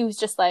everything. He was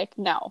just like,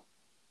 no.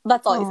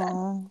 That's all he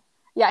said.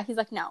 Yeah, he's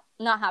like, no,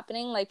 not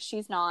happening. Like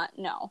she's not,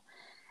 no.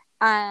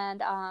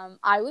 And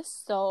I was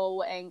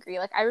so angry.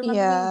 Like I remember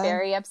being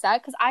very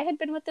upset because I had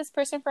been with this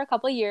person for a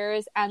couple of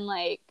years, and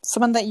like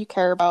someone that you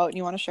care about and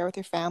you want to share with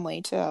your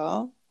family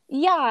too.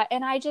 Yeah,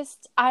 and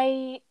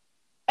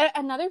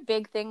another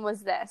big thing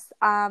was this.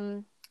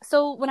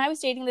 So when I was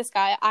dating this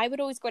guy, I would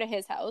always go to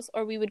his house,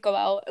 or we would go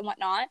out and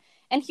whatnot,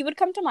 and he would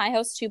come to my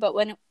house too, but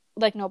when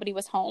like nobody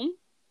was home.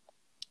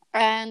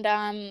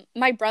 And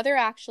my brother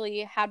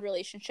actually had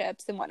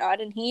relationships and whatnot,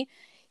 and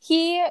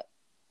he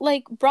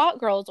like brought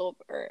girls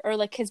over, or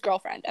like his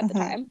girlfriend at the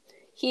time.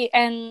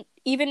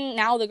 even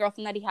now the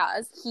girlfriend that he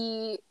has,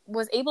 he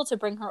was able to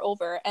bring her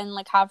over and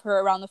like have her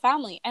around the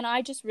family, and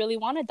I just really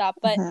wanted that.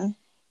 But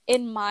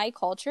in my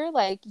culture,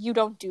 like, you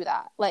don't do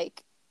that.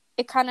 Like,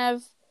 it kind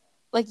of,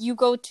 like, you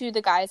go to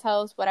the guy's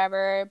house,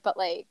 whatever, but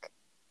like,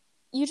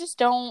 you just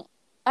don't,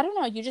 I don't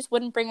know, you just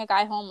wouldn't bring a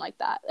guy home like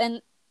that.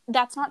 And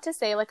that's not to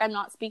say, like, I'm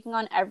not speaking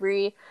on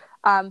every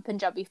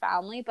Punjabi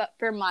family, but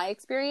for my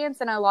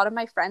experience and a lot of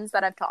my friends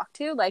that I've talked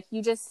to, like,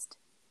 you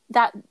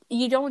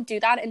don't do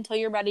that until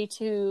you're ready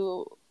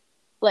to,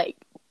 like,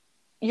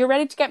 you're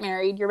ready to get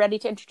married, you're ready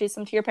to introduce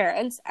them to your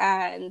parents,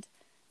 and,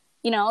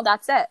 you know,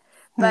 that's it.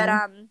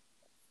 But,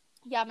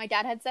 yeah, my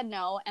dad had said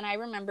no, and I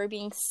remember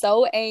being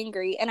so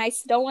angry, and I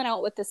still went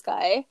out with this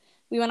guy.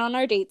 We went on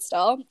our date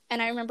still,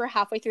 and I remember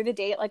halfway through the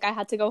date, like, I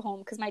had to go home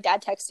because my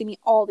dad texted me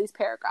all these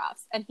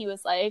paragraphs, and he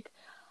was like,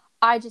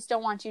 I just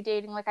don't want you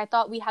dating. Like, I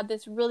thought we had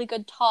this really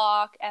good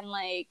talk, and,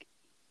 like,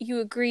 you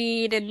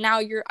agreed, and now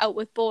you're out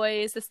with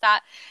boys, this,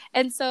 that.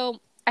 And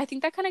so I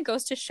think that kind of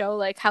goes to show,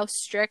 like, how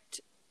strict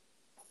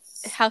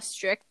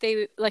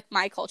they, like,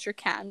 my culture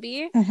can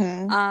be.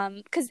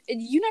 Because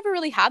you never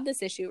really had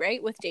this issue,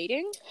 right, with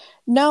dating?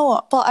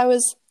 No, well, I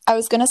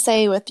was gonna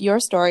say with your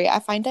story, I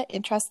find it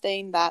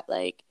interesting that,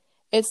 like,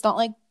 it's not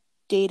like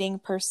dating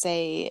per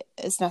se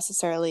is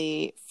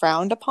necessarily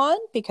frowned upon,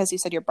 because you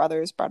said your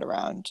brothers brought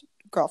around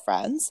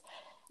girlfriends.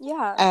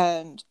 Yeah.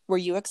 And were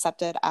you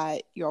accepted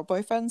at your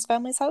boyfriend's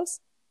family's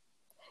house?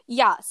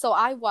 Yeah, so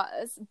I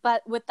was.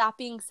 But with that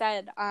being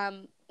said,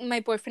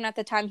 my boyfriend at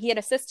the time, he had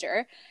a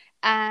sister,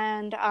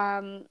 and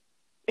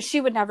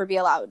she would never be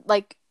allowed.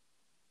 Like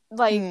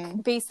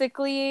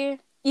basically,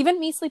 even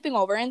me sleeping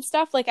over and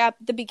stuff, like, at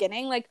the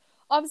beginning, like,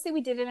 obviously we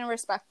did it in a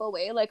respectful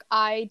way. Like,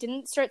 I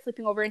didn't start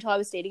sleeping over until I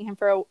was dating him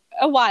for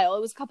a while. It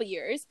was a couple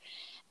years.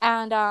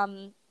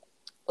 And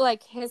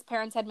like, his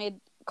parents had made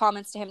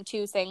comments to him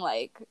too, saying,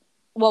 like,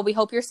 well, we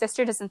hope your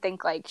sister doesn't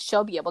think, like,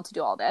 she'll be able to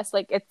do all this.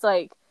 Like, it's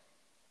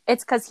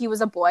because he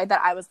was a boy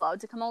that I was allowed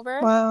to come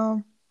over.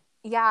 Wow.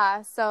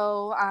 Yeah,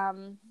 so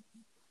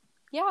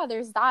yeah,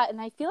 there's that.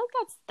 And I feel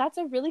like that's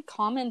a really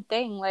common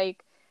thing.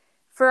 Like,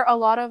 for a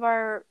lot of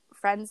our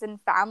friends and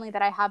family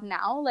that I have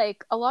now,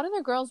 like, a lot of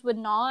the girls would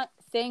not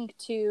think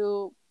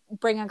to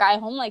bring a guy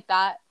home like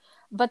that.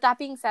 But that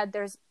being said,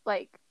 there's,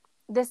 like,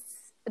 this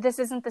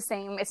isn't the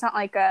same. It's not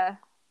like a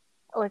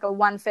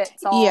one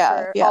fits all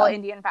for all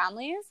Indian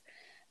families.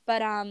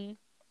 But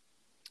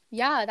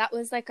yeah, that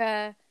was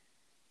a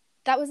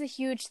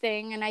huge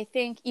thing. And I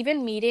think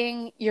even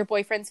meeting your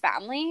boyfriend's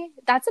family,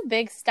 that's a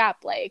big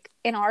step. Like,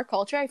 in our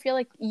culture, I feel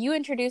like you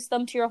introduce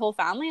them to your whole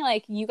family.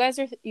 Like, you guys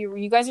are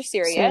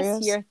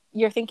serious.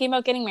 You're thinking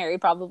about getting married,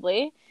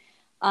 probably.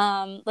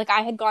 Like,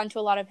 I had gone to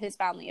a lot of his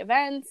family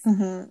events.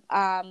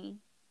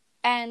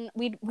 And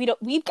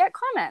we'd get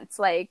comments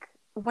like,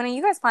 when are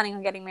you guys planning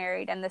on getting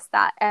married, and this,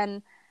 that.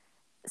 And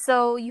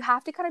so you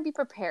have to kind of be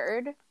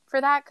prepared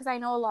for that, because I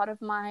know a lot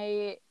of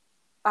my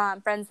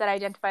friends that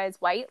identify as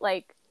white,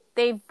 like,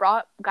 they've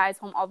brought guys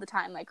home all the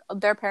time. Like,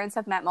 their parents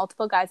have met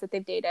multiple guys that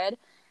they've dated,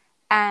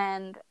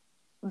 and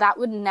that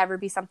would never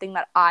be something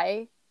that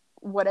I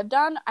would have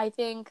done. I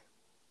think,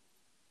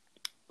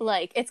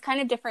 like, it's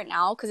kind of different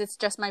now because it's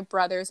just my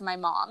brothers and my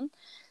mom.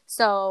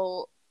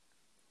 So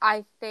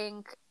I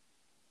think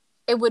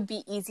it would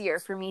be easier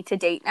for me to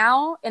date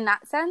now in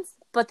that sense.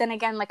 But then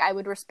again, like, I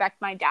would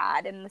respect my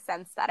dad in the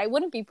sense that I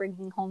wouldn't be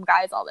bringing home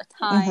guys all the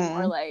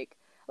time, or like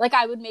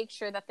I would make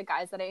sure that the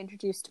guys that I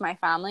introduced to my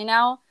family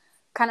now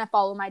kind of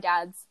follow my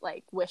dad's,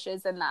 like,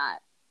 wishes, and that,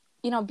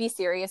 you know, be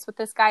serious with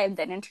this guy and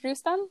then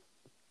introduce them.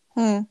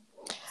 I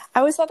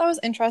always thought that was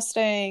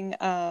interesting.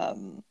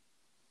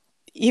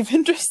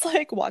 Even just,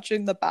 like,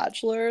 watching The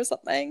Bachelor or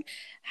something,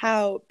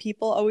 how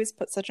people always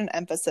put such an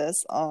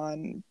emphasis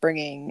on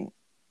bringing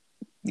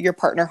your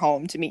partner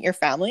home to meet your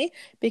family,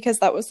 because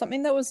that was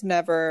something that was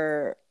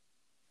never,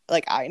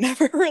 like, I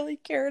never really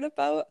cared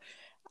about.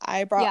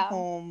 I brought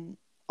home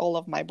all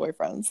of my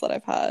boyfriends that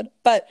I've had,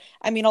 but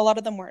I mean, a lot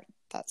of them weren't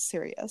that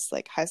serious,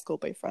 like high school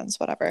boyfriends,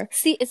 whatever.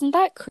 See, isn't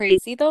that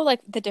crazy though?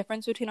 Like, the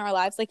difference between our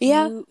lives. Like,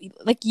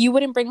 you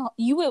would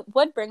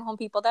bring home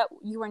people that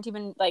you weren't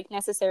even, like,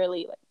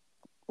 necessarily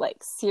like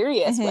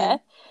serious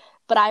with,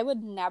 but I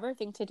would never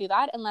think to do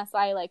that unless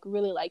I, like,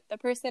 really liked the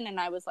person and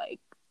I was, like,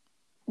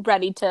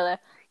 ready to,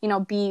 you know,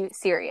 be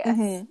serious.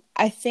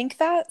 I think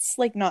that's,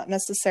 like, not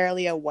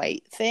necessarily a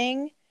white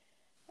thing,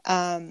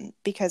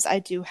 because I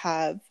do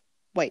have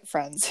white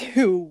friends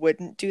who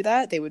wouldn't do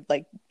that. They would,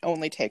 like,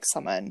 only take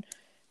someone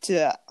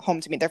to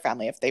home to meet their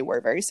family if they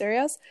were very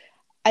serious.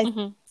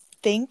 I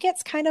think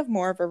it's kind of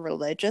more of a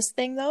religious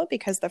thing, though,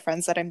 because the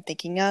friends that I'm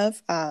thinking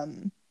of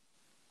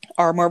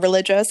are more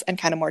religious and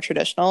kind of more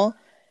traditional.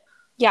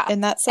 Yeah,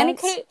 in that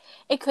sense. And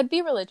it could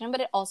be religion,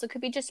 but it also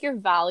could be just your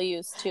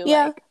values too.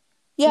 Like,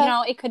 you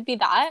know, it could be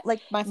that.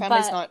 Like, my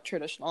family's not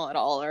traditional at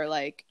all, or,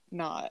 like,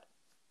 not.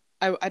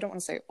 I don't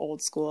want to say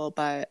old school,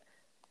 but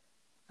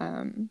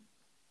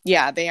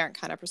yeah, they aren't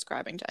kind of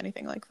prescribing to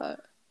anything like that.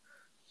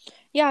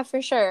 Yeah,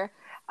 for sure.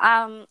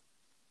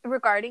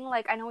 Regarding,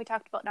 like, I know we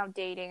talked about now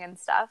dating and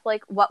stuff.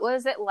 Like, what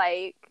was it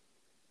like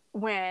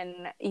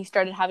when you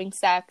started having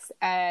sex,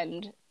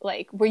 and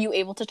like were you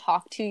able to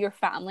talk to your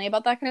family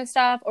about that kind of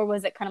stuff, or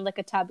was it kind of like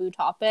a taboo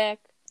topic?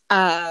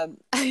 I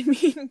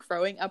mean,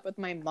 growing up with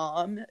my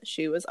mom,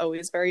 she was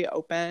always very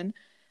open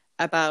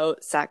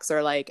about sex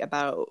or like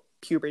about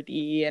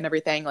puberty and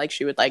everything. Like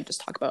she would like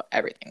just talk about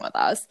everything with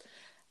us.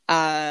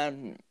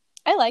 Um,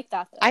 I like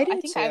that I though. I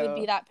do think I would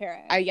be too. that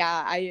parent.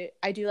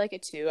 I do like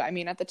it too. I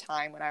mean, at the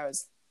time when I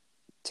was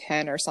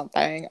 10 or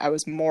something, I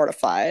was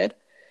mortified,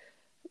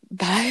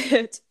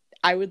 but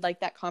I would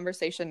like that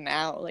conversation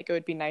now. Like it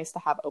would be nice to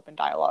have open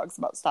dialogues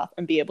about stuff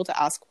and be able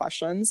to ask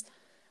questions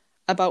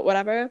about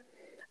whatever.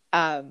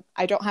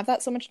 I don't have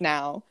that so much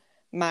now.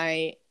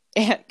 My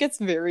aunt gets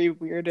very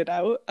weirded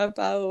out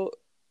about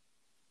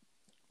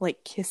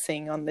like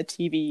kissing on the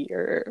TV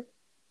or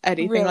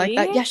anything like Really?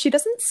 that. Yeah, she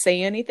doesn't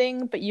say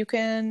anything, but you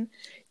can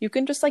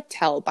just like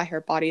tell by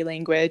her body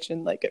language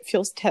and like it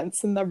feels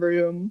tense in the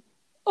room.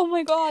 Oh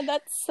my god,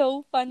 that's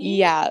so funny.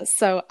 Yeah,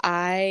 so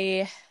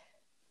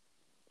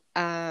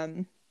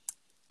um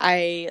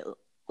I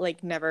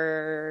like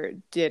never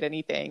did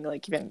anything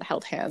like even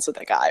held hands with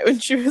a guy when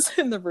she was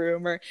in the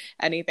room or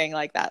anything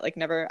like that. Like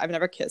I've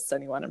never kissed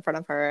anyone in front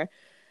of her.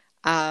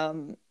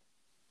 Um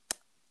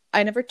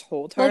I never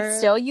told Like her.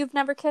 still you've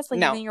never kissed, like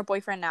No, even your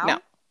boyfriend now? no,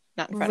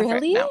 not in front of her.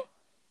 Really? No,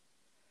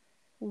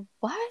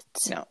 What?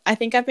 no. I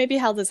think I've maybe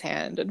held his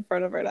hand in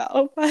front of her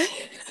now, but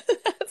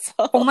that's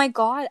Oh all. my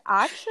god,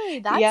 actually,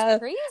 that's Yeah,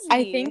 I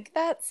crazy. think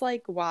that's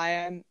like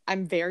why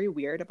I'm very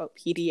weird about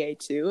PDA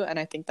too, and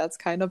I think that's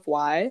kind of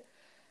why.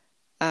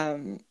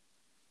 Um,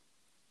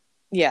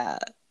 yeah,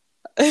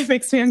 it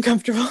makes me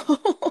uncomfortable.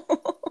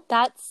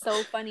 That's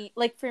so funny.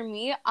 Like for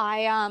me,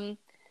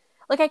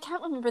 like I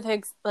can't remember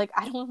like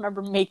I don't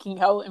remember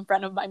making out in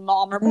front of my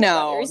mom or my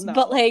No, brothers,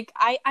 but no. like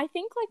I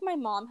think like my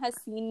mom has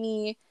seen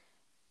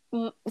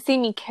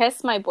me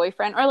kiss my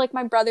boyfriend, or like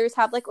my brothers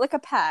have like a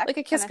peck Like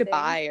a kind kiss of thing.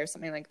 goodbye or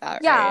something like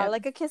that, Yeah, right?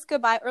 like a kiss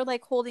goodbye, or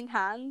like holding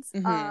hands.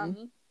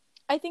 Mm-hmm.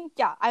 I think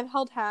yeah, I've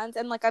held hands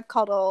and like I've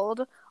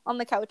cuddled on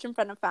the couch in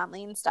front of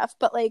family and stuff,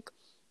 but like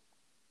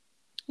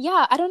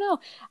yeah, I don't know.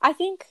 I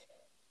think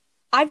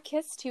I've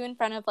kissed too in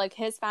front of like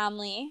his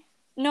family.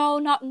 No,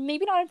 not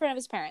maybe not in front of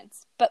his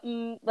parents, but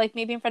like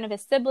maybe in front of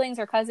his siblings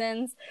or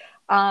cousins.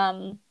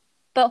 Um,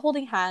 but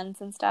holding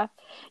hands and stuff.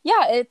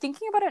 Yeah,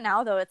 thinking about it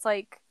now though, it's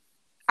like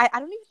I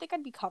don't even think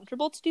I'd be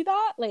comfortable to do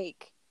that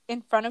like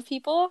in front of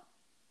people.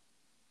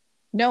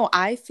 No,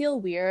 I feel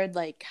weird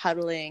like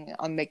cuddling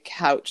on the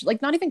couch.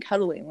 Like not even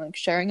cuddling, like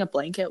sharing a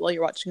blanket while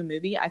you're watching a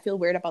movie. I feel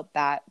weird about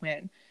that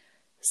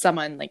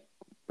someone like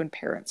when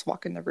parents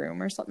walk in the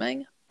room or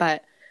something.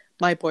 But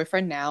my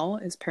boyfriend now,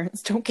 his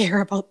parents don't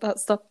care about that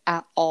stuff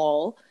at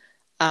all.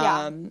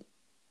 Yeah. Um,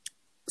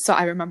 so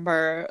I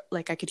remember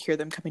like I could hear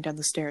them coming down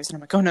the stairs and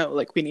I'm like, oh no,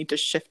 like we need to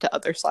shift to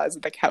other sides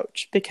of the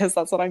couch because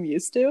that's what I'm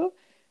used to.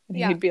 And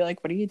Yeah. he'd be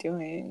like, what are you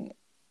doing?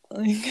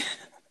 Like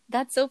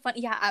That's so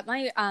funny. Yeah, at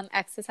my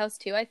ex's house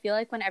too, I feel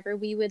like whenever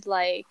we would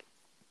like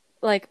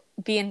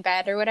be in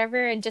bed or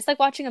whatever and just like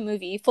watching a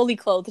movie, fully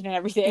clothed and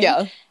everything,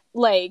 yeah.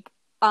 like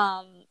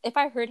if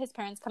I heard his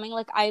parents coming,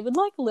 like I would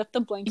like lift the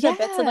blanket a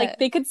bit so Yeah. like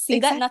they could see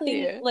that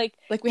nothing Exactly. like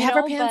Like we have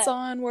our pants but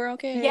on, we're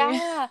okay.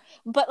 yeah,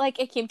 but like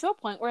it came to a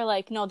point where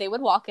like no, they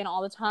would walk in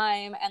all the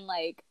time, and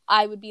like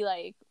I would be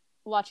like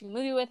watching a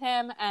movie with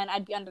him and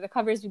I'd be under the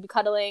covers, we'd be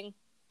cuddling.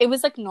 It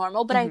was like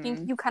normal, but I think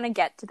Mm-hmm. you kind of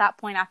get to that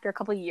point after a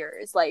couple of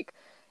years, like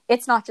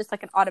it's not just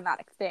like an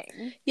automatic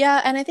thing.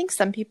 Yeah, and I think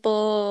some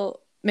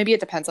people, maybe it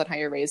depends on how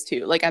you're raised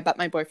too. Like, I bet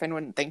my boyfriend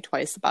wouldn't think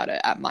twice about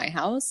it at my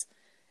house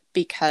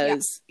Yeah,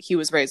 because he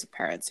was raised with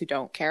parents who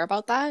don't care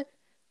about that.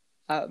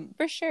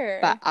 for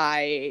But sure.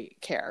 I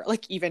care.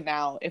 Like, even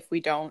now, if we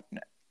don't,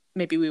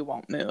 maybe we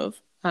won't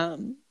move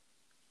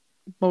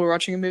while we're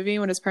watching a movie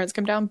when his parents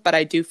come down. But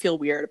I do feel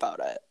weird about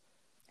it.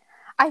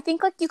 I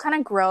think like you kind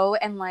of grow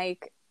and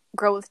like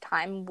grow with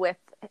time with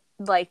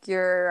like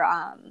your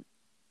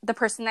the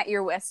person that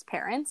you're with's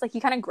parents. Like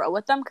you kind of grow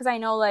with them, because I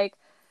know like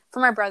for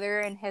my brother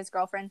and his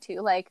girlfriend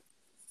too, like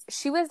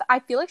I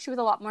feel like she was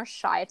a lot more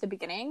shy at the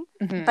beginning,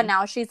 but Mm-hmm.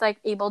 now she's like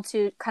able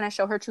to kind of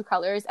show her true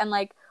colors, and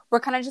like we're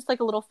kind of just like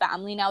a little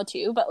family now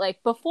too. But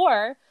like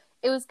before,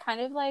 it was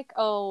kind of like,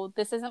 oh,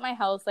 this isn't my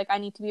house, like I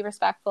need to be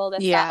respectful,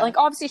 this that. Yeah. Like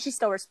obviously she's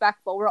still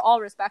respectful, we're all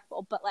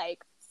respectful, but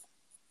like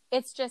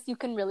it's just you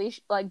can really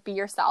like be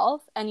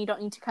yourself and you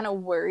don't need to kind of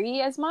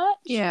worry as much.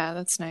 Yeah,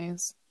 that's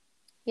nice.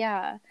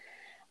 Yeah.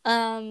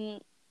 Um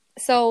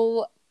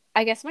so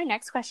I guess my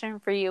next question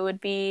for you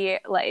would be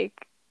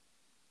like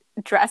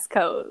dress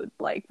code.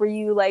 Like were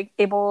you like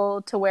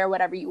able to wear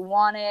whatever you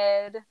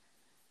wanted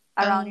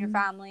around your Um,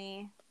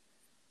 family?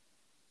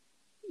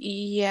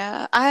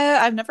 yeah,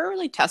 I've never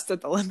really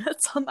tested the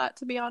limits on that,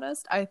 to be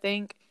honest. I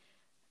think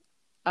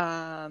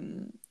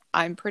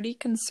I'm pretty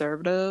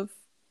conservative.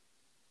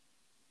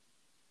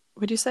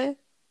 Would you say?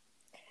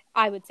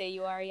 I would say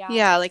you are, yeah.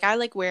 Yeah, like I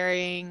like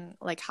wearing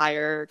like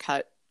higher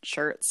cut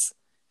shirts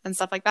and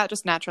stuff like that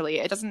just naturally.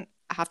 It doesn't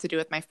have to do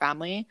with my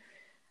family.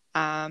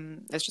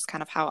 It's just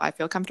kind of how I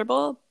feel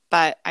comfortable.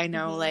 But I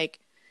know Mhm. like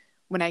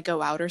when I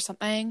go out or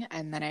something,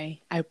 and then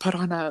I put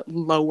on a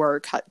lower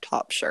cut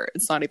top shirt.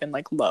 It's not even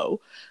like low.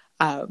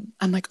 I'm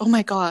like, oh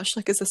my gosh,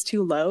 like, is this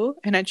too low?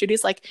 And Aunt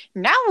Judy's like,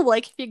 no,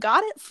 like, if you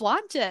got it,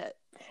 flaunt it.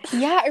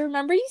 Yeah, I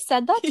remember you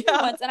said that to me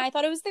Yeah. once, and I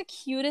thought it was the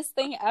cutest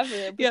thing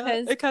ever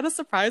because Yeah, it kind of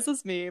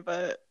surprises me,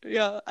 but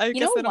yeah, I you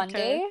guess know, I don't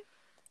care.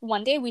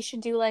 one day we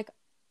should do like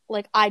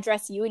I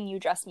dress you and you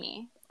dress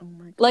me. Oh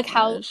my Like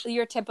how gosh.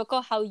 your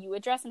typical how you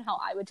would dress and how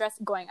I would dress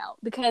going out,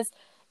 because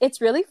it's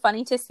really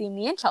funny to see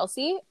me and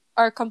Chelsea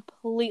are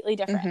completely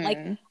different. Like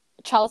Mhm.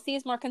 Chelsea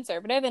is more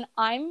conservative and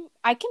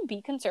I can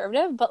be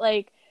conservative, but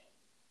like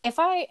if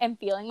I am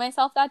feeling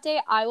myself that day,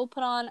 I will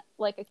put on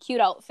like a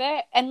cute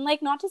outfit, and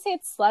like not to say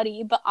it's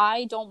slutty, but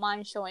I don't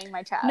mind showing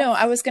my chest. No,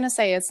 I was gonna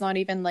say it's not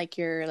even like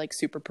you're like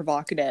super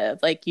provocative.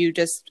 Like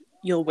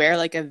you'll wear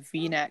like a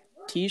V-neck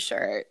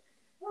t-shirt,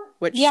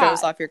 which shows Yeah.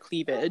 off your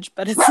cleavage,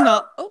 but it's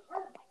not. Oh,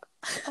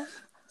 Oh,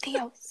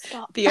 Theo,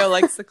 stop. Theo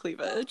likes the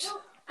cleavage.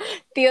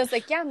 Theo's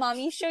like, yeah,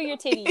 mommy, show your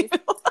titties.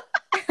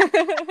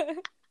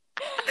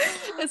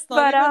 It's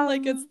not But even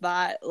like it's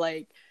that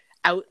like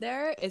out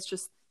there. It's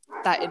just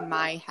that in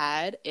my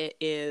head it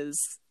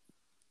is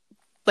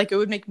like it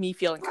would make me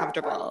feel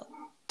uncomfortable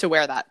to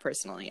wear that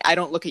personally. I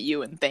don't look at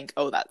you and think,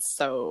 oh, that's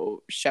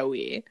so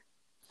showy.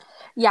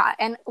 yeah,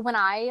 and when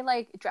I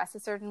like dress a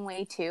certain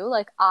way too,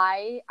 like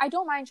I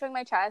don't mind showing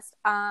my chest.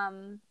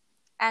 And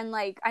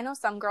like I know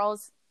some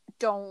girls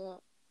don't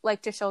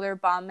like to show their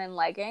bum in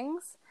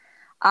leggings.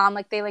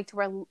 Like they like to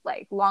wear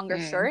like longer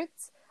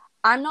shirts.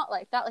 I'm not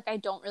like that. Like I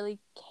don't really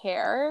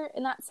care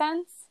in that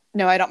sense.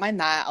 No, I don't mind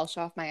that. I'll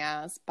show off my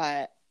ass,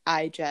 but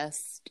I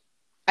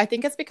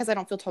think it's because I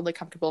don't feel totally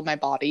comfortable in my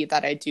body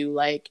that I do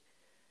like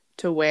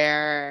to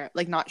wear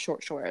like not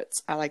short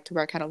shorts. I like to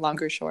wear kind of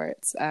longer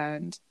shorts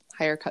and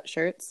higher cut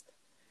shirts.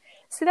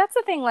 See, that's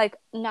the thing, like,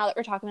 now that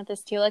we're talking about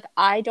this too, like,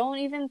 I don't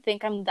even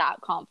think I'm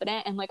that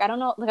confident, and, like, I don't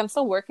know, like, I'm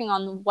still working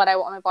on what I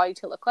want my body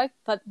to look like,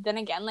 but then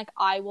again, like,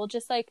 I will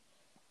just, like,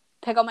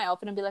 pick out my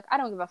outfit and be like, I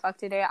don't give a fuck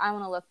today, I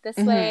want to look this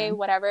way,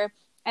 whatever,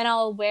 and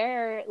I'll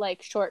wear,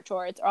 like, short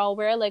shorts, or I'll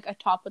wear, like, a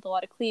top with a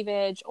lot of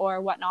cleavage,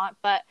 or whatnot,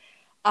 but,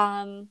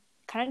 kind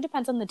of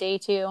depends on the day,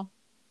 too.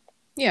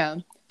 Yeah.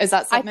 Is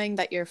that something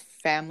that your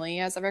family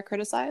has ever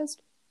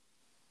criticized?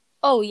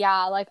 Oh,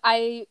 yeah, like,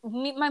 my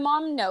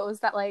mom knows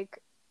that, like,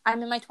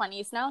 I'm in my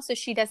 20s now, so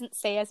she doesn't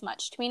say as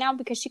much to me now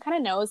because she kind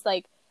of knows,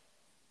 like,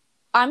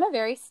 I'm a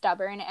very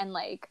stubborn and,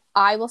 like,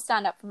 I will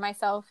stand up for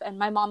myself, and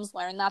my mom's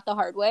learned that the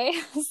hard way.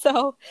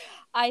 So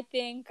I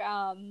think,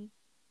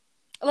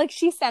 like,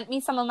 she sent me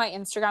some of my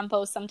Instagram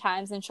posts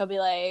sometimes, and she'll be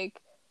like,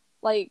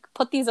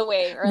 put these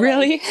away. Or,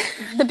 really?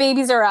 Like, the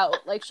babies are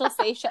out. Like, she'll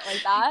say shit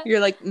like that. You're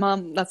like,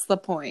 Mom, that's the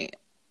point.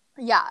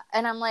 Yeah.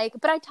 And I'm like,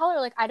 but I tell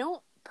her, like, I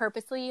don't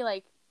purposely,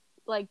 like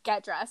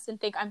get dressed and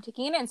think I'm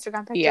taking an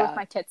Instagram picture with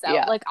my tits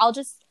out. Like I'll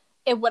just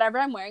whatever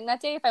I'm wearing that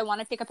day, if I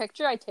want to take a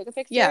picture, I take a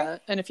picture. Yeah,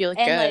 and if you look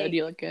good, like,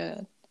 you look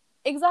good.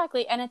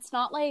 Exactly. And it's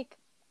not like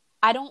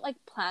I don't like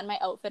plan my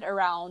outfit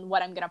around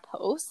what I'm gonna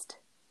post.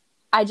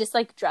 I just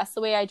like dress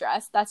the way I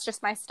dress. That's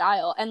just my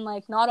style. And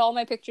like not all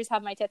my pictures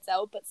have my tits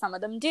out, but some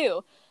of them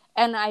do.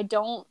 And I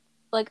know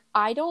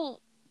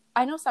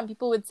some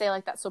people would say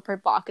like that's so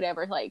provocative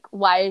or like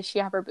why does she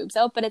have her boobs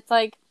out? But it's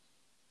like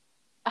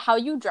how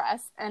you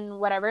dress and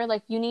whatever,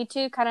 like you need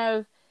to kind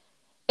of,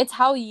 it's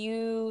how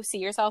you see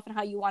yourself and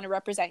how you want to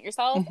represent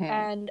yourself.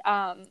 And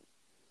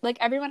like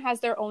everyone has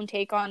their own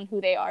take on who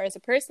they are as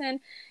a person,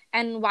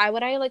 and why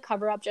would I like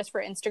cover up just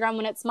for Instagram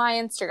when it's my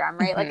Instagram,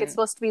 right? Like it's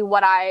supposed to be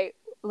what I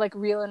like,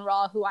 real and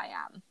raw who I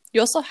am.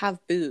 You also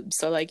have boobs,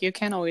 so like you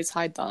can't always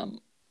hide them.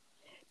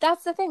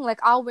 That's the thing, like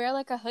I'll wear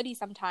like a hoodie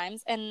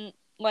sometimes and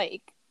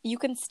like you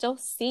can still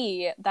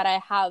see that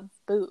I have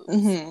boobs.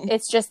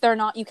 It's just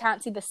you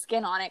can't see the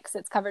skin on it because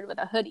it's covered with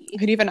a hoodie.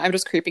 But even I'm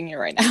just creeping you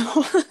right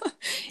now.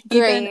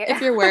 Even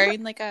if you're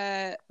wearing like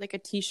a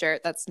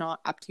t-shirt that's not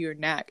up to your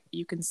neck,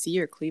 you can see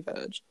your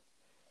cleavage.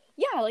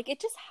 Yeah, like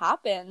it just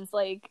happens.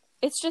 Like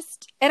it's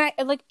just, and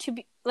I like to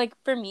be like,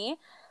 for me,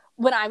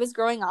 when I was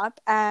growing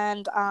up,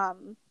 and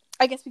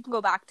I guess we can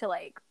go back to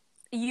like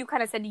you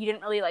kind of said you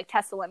didn't really like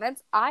test the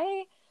limits.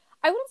 I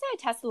wouldn't say I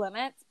test the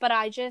limits, but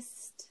I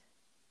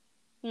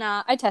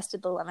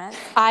tested the limit.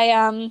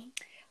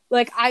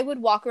 Like I would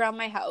walk around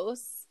my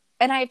house,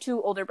 and I have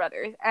 2 older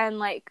brothers, and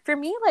like for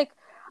me, like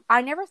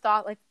I never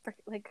thought like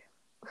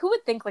who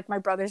would think like my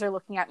brothers are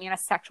looking at me in a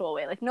sexual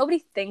way? Like nobody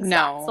thinks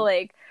that. So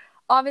like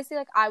obviously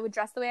like I would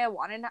dress the way I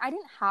wanted, and I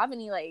didn't have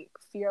any like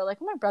fear like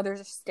my brothers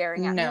are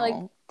staring at me.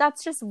 Like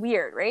that's just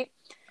weird, right?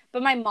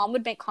 But my mom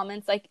would make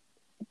comments like,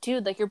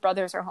 dude, like your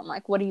brothers are home,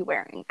 like what are you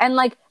wearing? And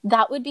like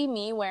that would be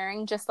me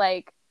wearing just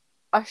like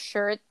a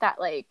shirt that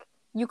like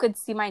you could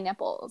see my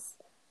nipples.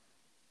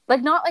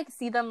 Like, not, like,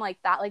 see them like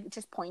that, like,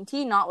 just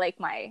pointy, not, like,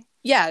 my...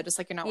 Yeah, just,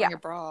 like, you're not wearing a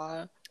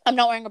bra. I'm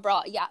not wearing a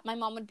bra, yeah. My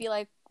mom would be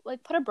like,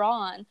 put a bra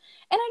on. And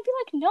I'd be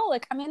like, no,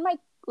 like, I'm in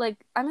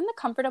the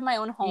comfort of my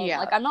own home. Yeah.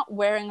 Like, I'm not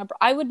wearing a bra.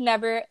 I would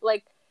never,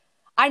 like,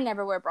 I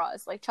never wear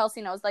bras. Like,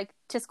 Chelsea knows, like,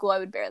 to school I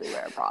would barely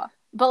wear a bra.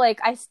 But, like,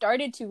 I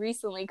started to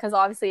recently, because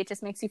obviously it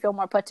just makes you feel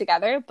more put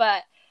together.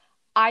 But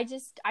I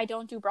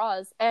don't do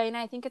bras. And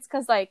I think it's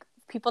because, like,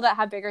 people that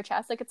have bigger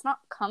chests, like,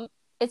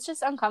 it's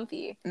just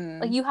uncomfy.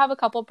 Like, you have a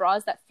couple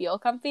bras that feel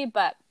comfy,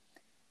 but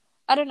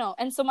I don't know.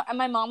 And so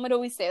my mom would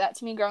always say that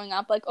to me growing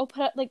up, like, oh,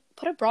 put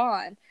a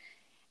bra on.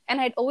 And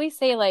I'd always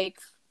say, like,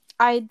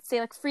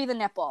 free the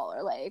nipple,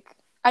 or, like,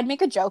 I'd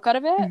make a joke out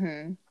of it.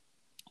 Mm-hmm.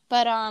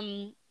 But,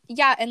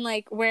 yeah, and,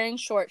 like, wearing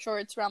shorts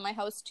around my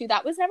house, too,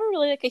 that was never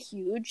really, like, a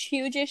huge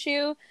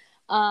issue.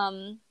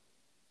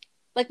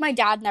 Like, my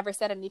dad never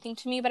said anything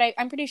to me, but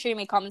I'm pretty sure he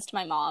made comments to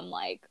my mom,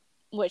 like,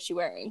 what's she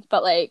wearing?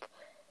 But, like,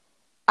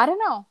 I don't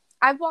know.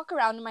 I walk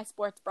around in my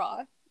sports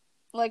bra.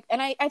 Like,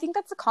 and I think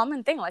that's a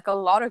common thing. Like, a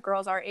lot of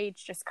girls our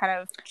age just kind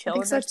of chill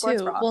in their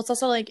sports bra. Well, it's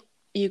also, like,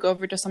 you go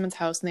over to someone's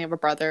house and they have a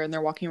brother and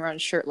they're walking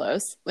around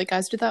shirtless. Like,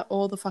 guys do that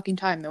all the fucking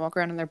time. They walk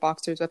around in their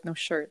boxers with no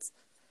shirts.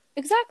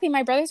 Exactly.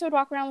 My brothers would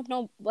walk around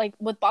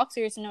with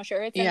boxers and no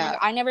shirts. And, like,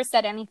 I never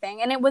said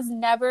anything. And it was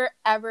never,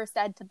 ever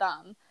said to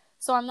them.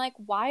 So I'm like,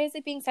 why is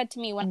it being said to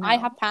me when I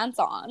have pants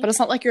on? But it's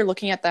not like you're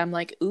looking at them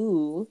like,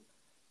 ooh,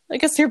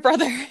 like, it's your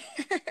brother.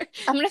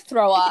 I'm going to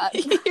throw up.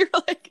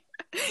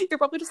 You're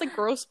probably just like,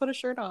 gross, put a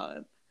shirt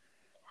on.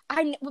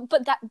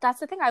 But that's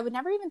the thing. I would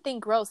never even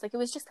think gross. Like, it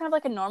was just kind of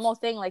like a normal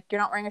thing. Like,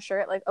 you're not wearing a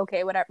shirt. Like,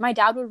 okay, whatever. My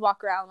dad would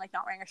walk around, like,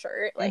 not wearing a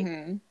shirt. Like,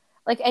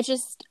 like,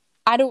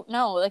 I don't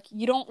know. Like,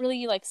 you don't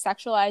really, like,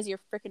 sexualize your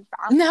freaking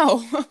family.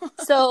 No.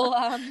 So,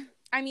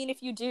 I mean,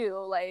 if you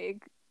do,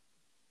 like,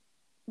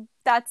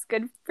 that's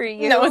good for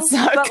you. No, it's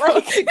not.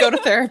 But, go to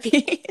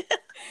therapy.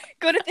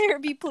 Go to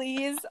therapy,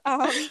 please.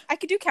 I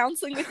could do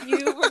counseling with you.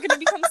 We're going to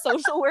become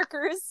social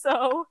workers,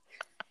 so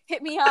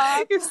hit me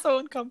up. You're so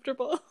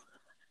uncomfortable.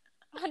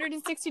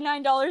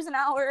 $169 an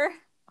hour.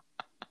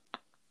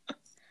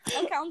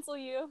 I'll counsel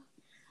you.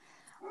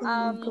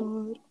 Oh my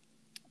God.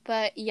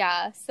 But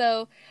yeah,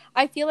 so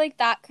I feel like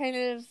that kind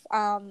of,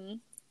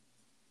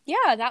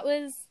 that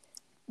was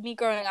me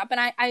growing up. And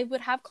I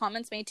would have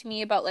comments made to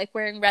me about, like,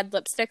 wearing red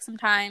lipstick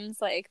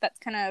sometimes. Like, that's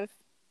kind of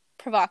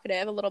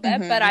provocative a little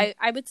bit. But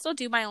I would still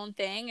do my own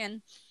thing.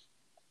 And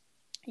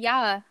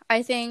yeah,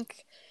 I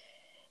think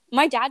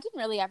my dad didn't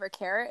really ever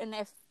care. And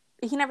if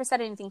he never said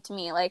anything to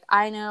me, like,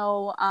 I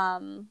know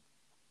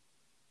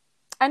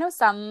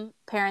some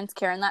parents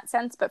care in that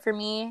sense, but for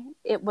me,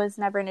 it was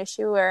never an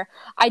issue. Or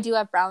I do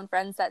have brown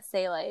friends that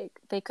say, like,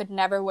 they could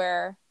never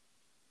wear,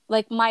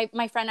 like, my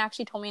friend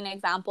actually told me an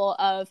example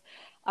of,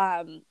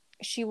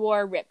 she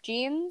wore ripped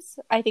jeans.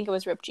 I think it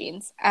was ripped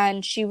jeans.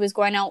 And she was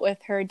going out with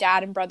her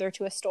dad and brother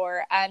to a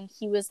store, and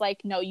he was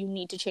like, no, you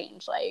need to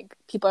change. Like,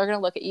 people are going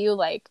to look at you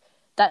like,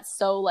 that's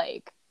so,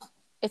 like,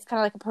 it's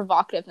kind of like a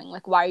provocative thing.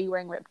 Like, why are you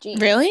wearing ripped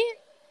jeans? Really?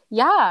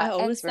 Yeah. I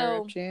always wear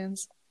ripped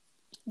jeans.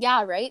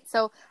 Yeah, right?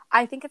 So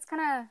I think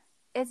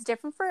it's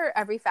different for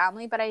every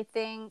family, but I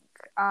think,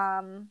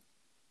 now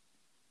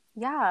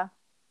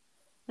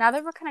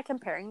that we're kind of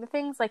comparing the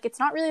things, like, it's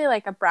not really,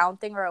 like, a brown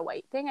thing or a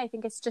white thing. I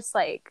think it's just,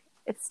 like,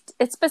 it's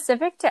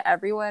specific to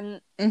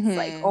everyone's,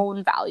 like,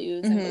 own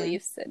values and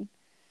beliefs. And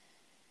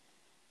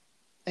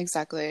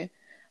exactly.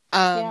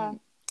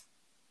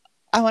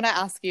 I want to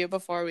ask you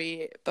before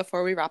we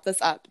wrap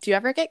this up, do you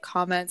ever get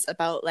comments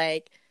about,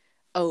 like,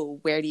 oh,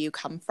 where do you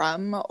come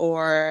from?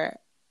 Or,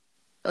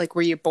 like,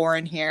 were you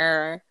born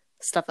here?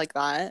 Stuff like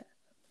that.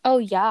 Oh,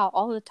 yeah,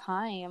 all the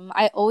time.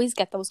 I always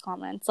get those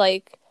comments.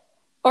 Like,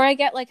 or I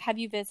get, like, have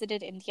you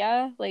visited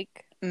India?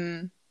 Like,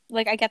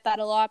 like, I get that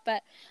a lot.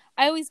 But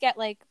I always get,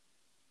 like,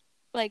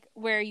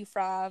 where are you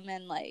from?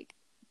 And, like,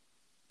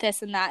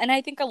 this and that. And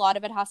I think a lot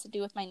of it has to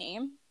do with my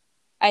name.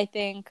 I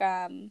think,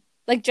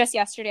 like, just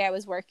yesterday I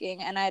was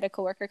working and I had a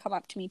coworker come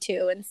up to me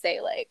too and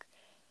say, like,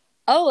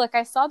 oh, like,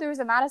 I saw there was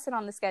a Madison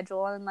on the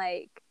schedule, and,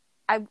 like,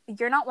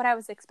 you're not what I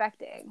was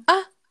expecting.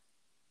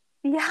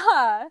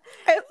 Yeah.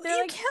 You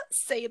like, can't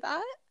say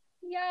that.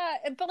 Yeah,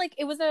 but, like,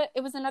 it was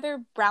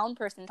another brown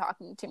person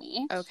talking to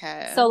me.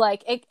 Okay. So,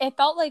 like, it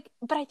felt like,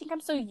 but I think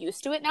I'm so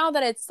used to it now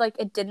that it's, like,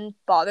 it didn't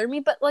bother me.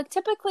 But, like,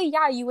 typically,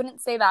 yeah, you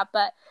wouldn't say that,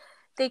 but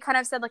they kind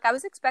of said, like, I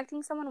was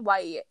expecting someone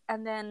white,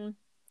 and then...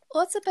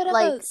 Well, it's a bit of,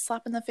 like, a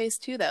slap in the face,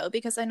 too, though,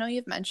 because I know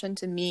you've mentioned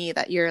to me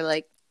that you're,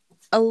 like,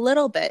 a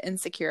little bit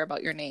insecure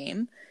about your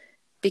name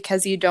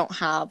because you don't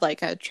have,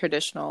 like, a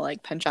traditional,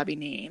 like, Punjabi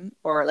name,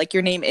 or, like,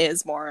 your name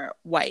is more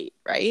white,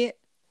 right?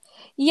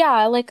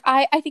 Yeah, like,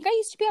 I think I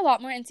used to be a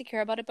lot more insecure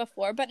about it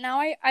before, but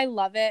now I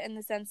love it in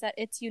the sense that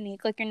it's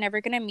unique. Like, you're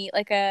never gonna meet,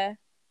 like, a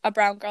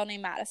brown girl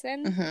named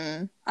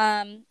Madison.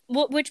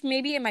 Which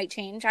maybe it might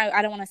change.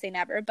 I don't want to say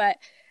never, but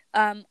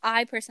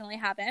I personally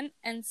haven't.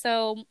 And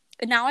so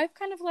now I've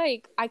kind of,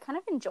 like, I kind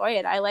of enjoy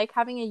it. I like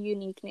having a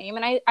unique name,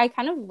 and I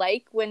kind of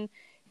like when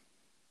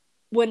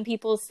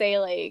people say,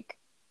 like,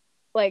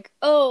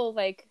 oh,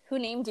 like, who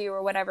named you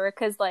or whatever,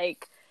 because,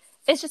 like,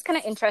 it's just kind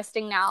of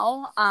interesting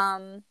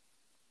now.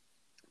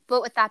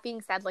 But with that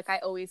being said, like, I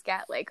always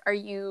get, like, are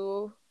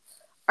you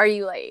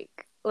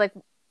like,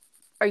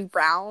 are you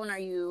brown? Are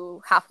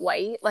you half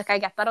white? Like, I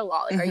get that a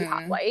lot. Like, are you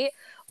half white?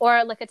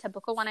 Or, like, a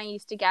typical one I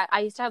used to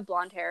have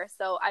blonde hair,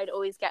 so I'd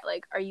always get,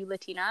 like, are you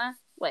Latina?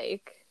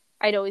 Like,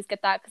 I'd always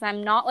get that because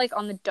I'm not, like,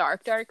 on the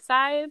dark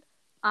side.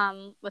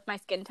 with my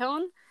skin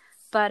tone.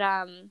 But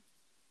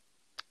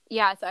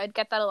yeah, so I'd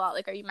get that a lot.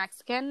 Like, are you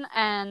Mexican?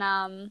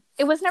 And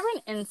it was never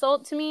an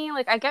insult to me.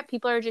 Like, I get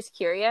people are just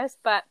curious,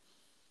 but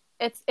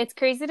it's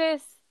crazy to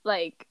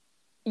like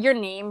your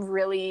name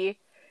really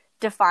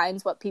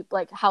defines what people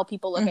like how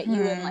people look at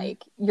you and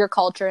like your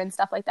culture and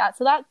stuff like that.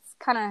 So that's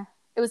kind of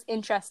it was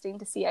interesting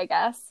to see, I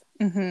guess.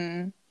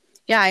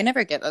 Yeah, I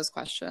never get those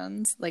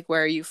questions. Like,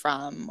 where are you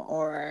from?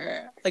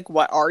 Or like,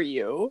 what are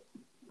you?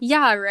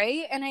 Yeah,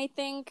 right. And I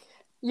think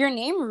your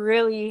name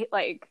really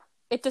like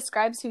it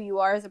describes who you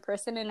are as a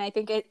person, and I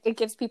think it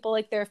gives people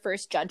like their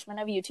first judgment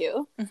of you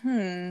too.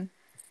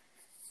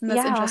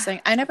 That's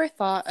interesting. I never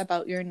thought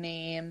about your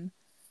name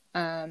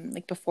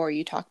like before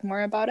you talked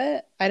more about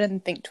it. I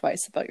didn't think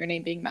twice about your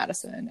name being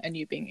Madison and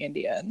you being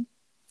Indian.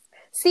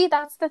 See,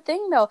 that's the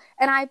thing though.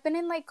 And I've been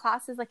in like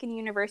classes like in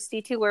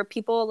university too where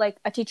people like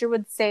a teacher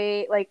would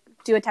say like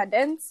do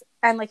attendance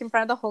and like in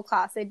front of the whole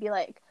class they'd be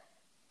like,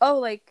 "Oh,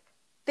 like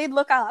they'd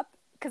look up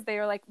because they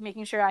were like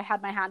making sure I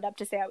had my hand up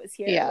to say I was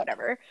here or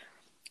whatever."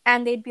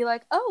 And they'd be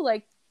like, "Oh,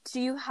 like do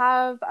you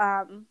have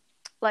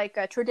like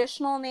a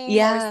traditional name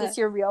or is this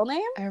your real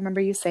name?" I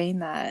remember you saying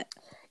that.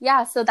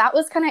 Yeah, so that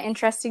was kind of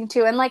interesting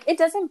too. And like it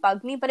doesn't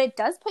bug me, but it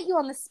does put you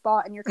on the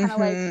spot and you're kind of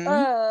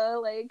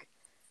like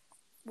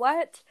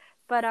what?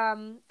 But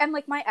and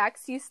like my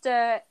ex used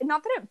to,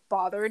 not that it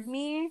bothered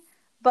me,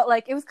 but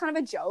like it was kind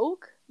of a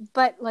joke,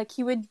 but like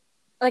he would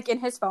like in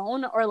his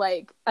phone or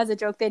like as a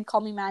joke they'd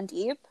call me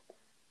Mandeep.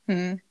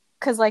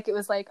 Cuz like it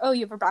was like, "Oh,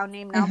 you have a brown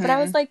name now." But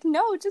I was like,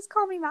 "No, just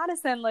call me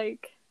Madison.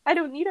 Like I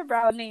don't need a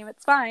brown name.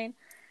 It's fine."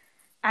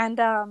 And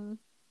a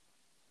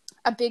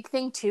big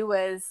thing too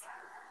was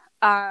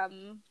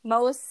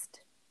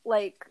most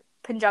like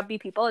Punjabi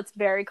people, it's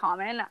very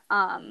common.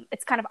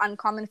 It's kind of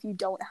uncommon if you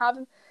don't have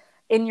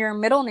in your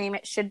middle name.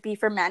 It should be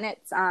for men.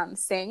 It's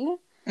Singh,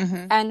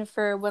 and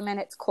for women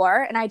it's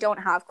Kaur. And I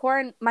don't have Kaur,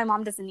 and my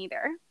mom doesn't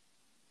either.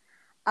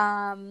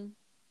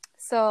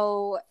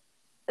 So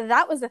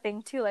that was the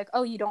thing too. Like,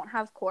 oh, you don't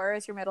have Kaur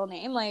as your middle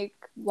name. Like,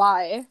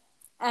 why?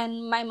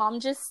 And my mom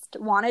just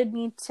wanted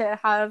me to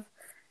have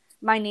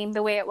my name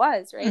the way it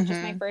was, right?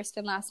 Just my first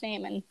and last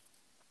name. And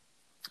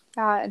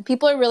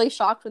people are really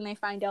shocked when they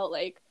find out,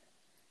 like,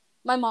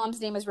 my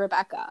mom's name is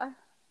Rebecca.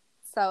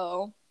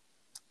 So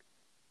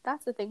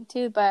that's the thing,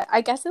 too. But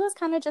I guess it was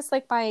kind of just,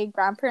 like, my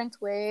grandparents'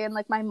 way and,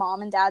 like, my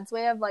mom and dad's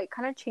way of, like,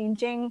 kind of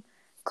changing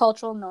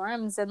cultural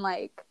norms and,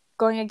 like,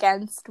 going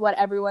against what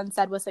everyone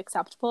said was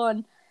acceptable.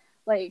 And,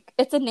 like,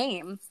 it's a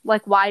name.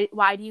 Like, why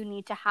do you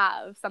need to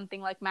have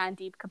something like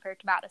Mandeep compared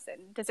to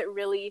Madison? Does it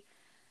really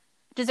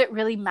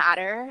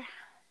matter?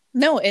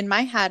 No, in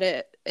my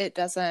head, it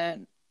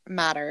doesn't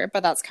matter,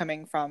 but that's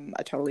coming from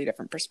a totally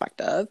different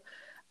perspective,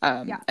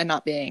 and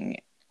not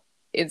being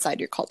inside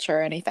your culture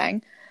or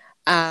anything.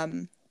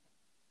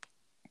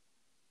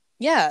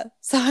 Yeah,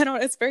 so I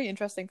don't. It's very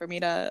interesting for me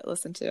to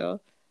listen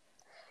to.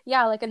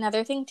 Yeah, like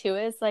another thing too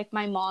is like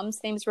my mom's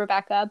name's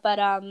Rebecca, but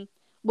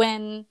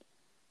when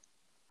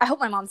I hope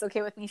my mom's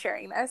okay with me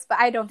sharing this, but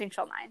I don't think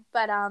she'll mind.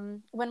 But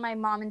when my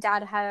mom and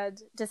dad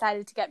had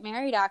decided to get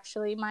married,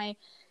 actually, my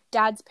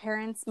dad's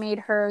parents made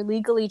her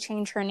legally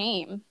change her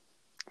name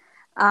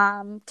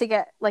to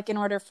get, like, in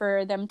order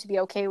for them to be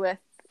okay with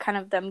kind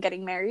of them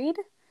getting married.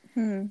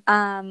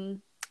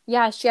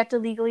 Yeah, she had to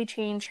legally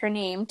change her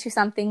name to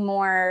something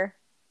more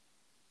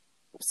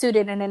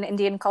suited in an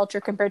Indian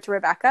culture compared to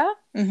Rebecca.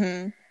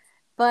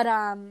 But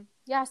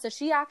yeah, so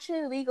she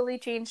actually legally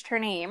changed her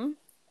name.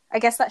 I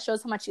guess that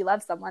shows how much you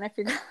love someone if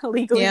you're going to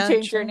legally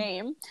change your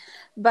name.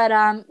 But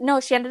no,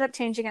 she ended up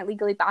changing it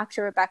legally back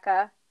to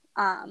Rebecca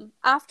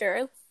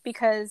after,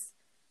 because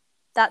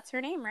that's her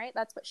name, right?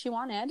 That's what she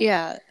wanted.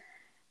 Yeah.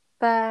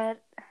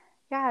 But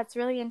yeah, it's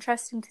really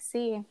interesting to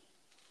see.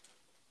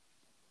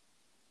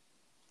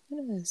 It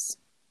is.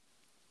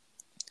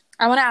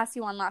 I want to ask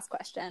you one last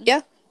question.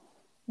 Yeah.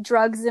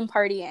 Drugs and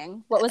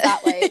partying. What was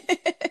that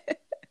like?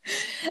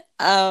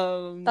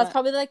 That's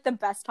probably like the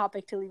best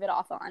topic to leave it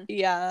off on.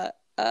 Yeah.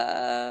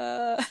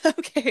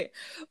 Okay.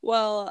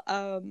 Well,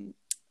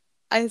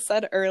 I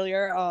said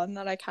earlier on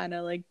that I kind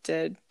of like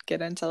did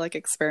get into like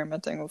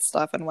experimenting with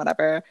stuff and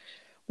whatever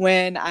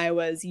when I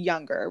was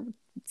younger,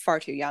 far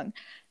too young.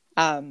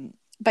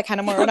 But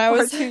kind of more when I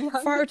was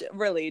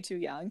really too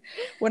young,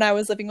 when I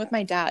was living with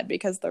my dad,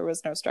 because there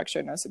was no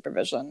structure, no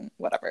supervision,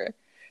 whatever.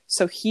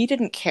 So he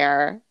didn't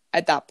care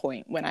at that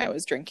point when I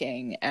was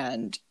drinking,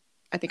 and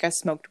I think I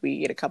smoked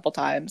weed a couple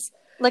times.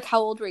 Like, how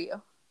old were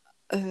you?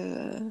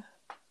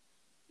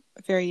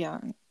 Very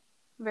young.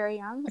 Very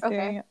young? Okay.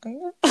 Very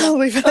young. I'll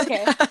leave it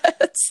okay. Like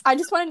that. I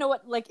just want to know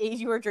what like age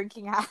you were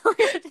drinking at.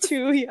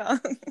 Too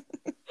young.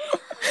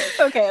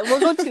 Okay,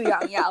 we'll go too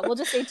young. Yeah, we'll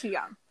just say too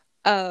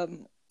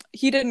young.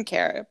 He didn't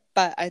care,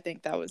 but I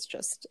think that was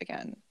just,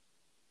 again,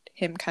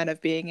 him kind of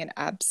being an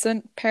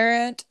absent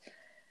parent.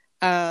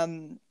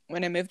 When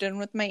I moved in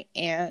with my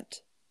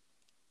aunt,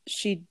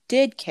 she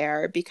did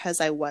care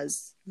because I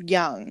was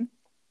young.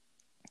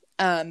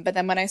 But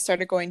then when I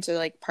started going to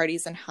like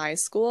parties in high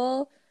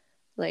school,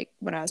 like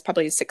when I was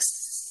probably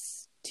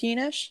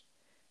 16-ish,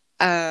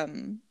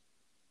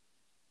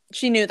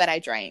 she knew that I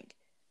drank.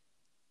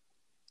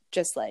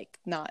 Just like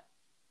not,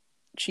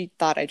 she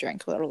thought I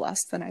drank a little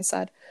less than I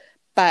said.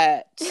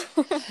 But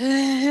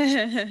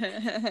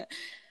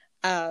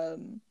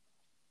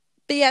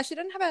but yeah, she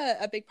didn't have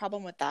a big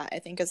problem with that. I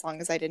think as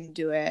long as I didn't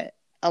do it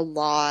a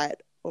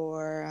lot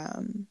or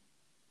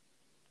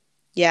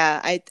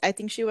yeah, I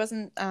think she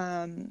wasn't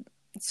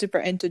super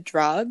into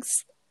drugs.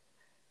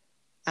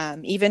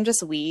 Even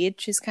just weed,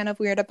 she's kind of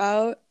weird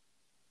about.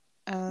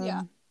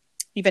 Yeah.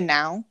 Even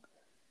now.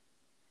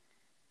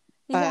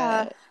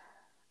 Yeah. But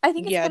I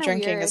think it's yeah, kind of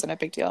drinking weird. isn't a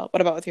big deal. What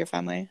about with your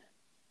family?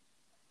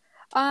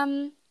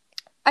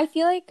 I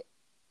feel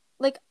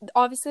like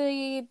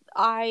obviously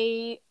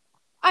I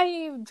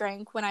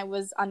drank when I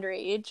was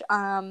underage.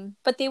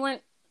 But they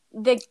weren't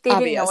they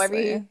didn't know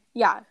Obviously.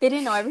 they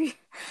didn't know every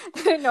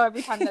they didn't know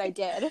every time that I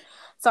did.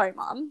 Sorry,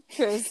 Mom.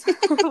 Here's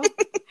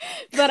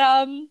but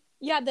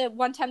yeah, the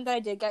one time that I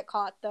did get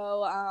caught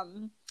though,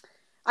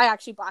 I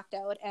actually blacked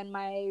out and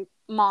my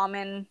mom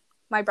and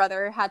my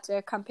brother had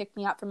to come pick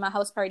me up from a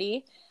house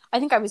party. I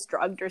think I was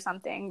drugged or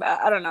something, but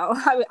I don't know.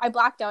 I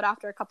blacked out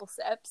after a couple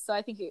sips, so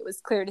I think it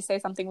was clear to say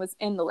something was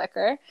in the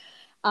liquor.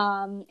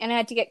 And I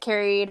had to get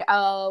carried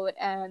out,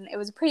 and it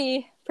was a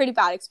pretty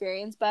bad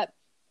experience. But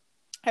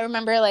I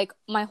remember like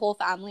my whole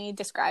family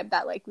described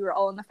that like we were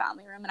all in the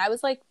family room, and I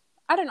was like,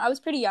 I don't know, I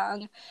was pretty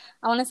young.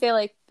 I want to say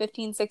like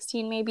 15,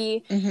 16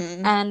 maybe.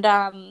 Mm-hmm.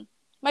 And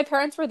my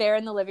parents were there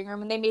in the living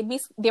room, and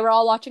they were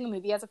all watching a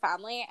movie as a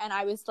family, and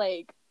I was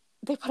like,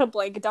 they put a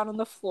blanket down on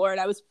the floor,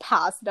 and I was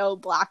passed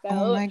out, blackout.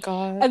 Oh my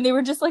God. And they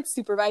were just like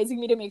supervising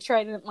me to make sure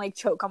I didn't like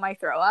choke on my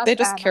throw up. They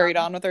just carried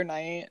on with their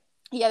night.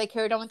 Yeah, they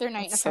carried on with their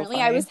night. That's and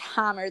apparently so I was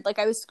hammered. Like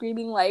I was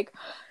screaming like,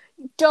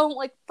 don't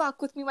like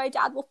fuck with me, my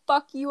dad will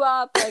fuck you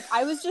up. Like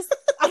I was just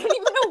I don't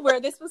even know where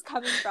this was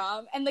coming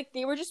from. And like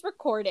they were just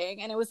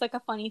recording and it was like a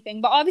funny thing.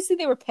 But obviously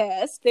they were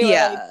pissed. They were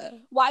like,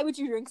 why would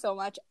you drink so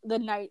much the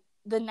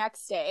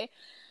next day?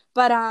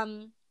 But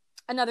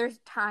another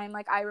time,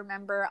 like I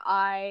remember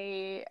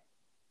I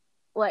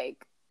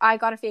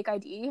got a fake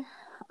ID.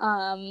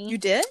 You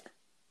did?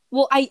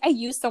 Well, I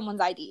used someone's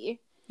ID.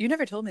 You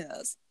never told me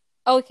this.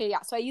 Okay,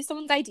 yeah. So I used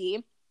someone's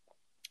ID.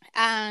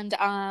 And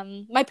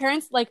my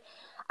parents, like,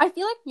 I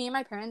feel like me and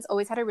my parents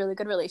always had a really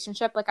good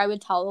relationship. Like, I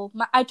told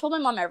my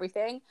mom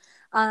everything.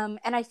 And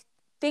I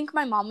think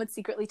my mom would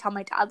secretly tell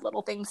my dad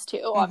little things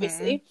too,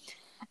 obviously.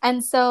 Mm-hmm.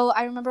 And so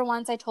I remember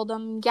once I told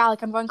them, yeah,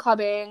 like, I'm going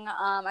clubbing.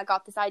 I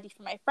got this ID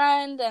from my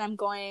friend and I'm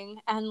going.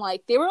 And,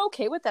 like, they were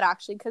okay with it,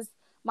 actually, because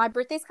my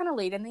birthday's kind of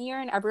late in the year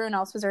and everyone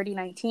else was already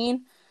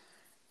 19.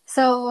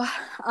 So,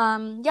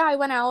 yeah, I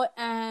went out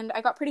and I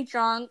got pretty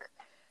drunk.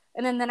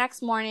 And then the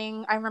next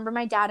morning, I remember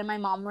my dad and my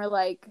mom were,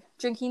 like,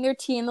 drinking their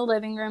tea in the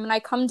living room. And I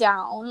come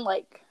down,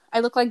 like, I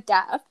look like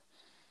death.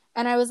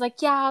 And I was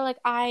like, yeah, like,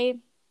 I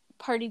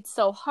partied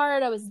so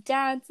hard. I was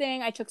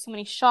dancing. I took so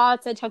many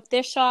shots. I took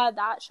this shot,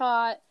 that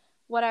shot,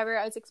 whatever.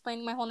 I was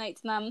explaining my whole night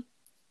to them.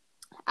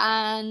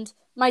 And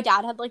my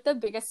dad had, like, the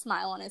biggest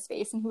smile on his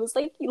face. And he was,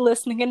 like,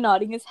 listening and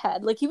nodding his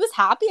head. Like, he was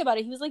happy about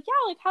it. He was like,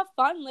 yeah, like, have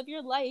fun, live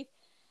your life.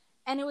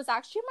 And it was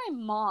actually my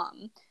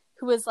mom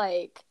who was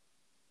like,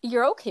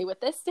 you're okay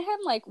with this to him?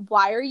 Like,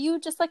 why are you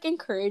just, like,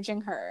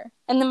 encouraging her?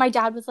 And then my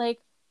dad was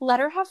like, let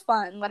her have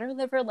fun. Let her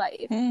live her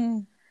life.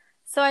 Mm.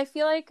 So I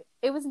feel like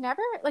it was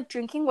never, like,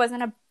 drinking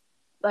wasn't it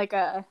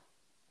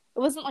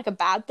wasn't, like, a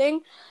bad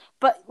thing.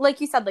 But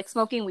like you said, like,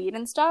 smoking weed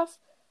and stuff,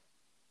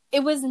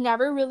 it was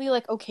never really,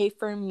 like, okay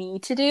for me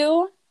to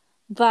do.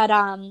 But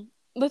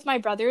with my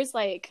brothers,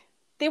 like,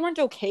 they weren't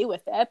okay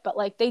with it. But,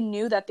 like, they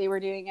knew that they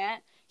were doing it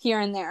here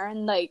and there.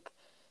 And, like,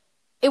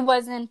 it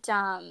wasn't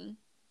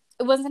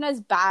as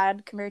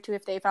bad compared to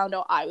if they found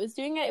out I was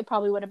doing it. It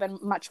probably would have been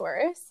much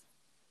worse.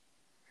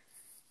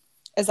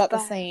 Is that the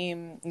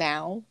same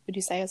now, would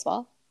you say, as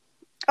well?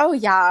 Oh,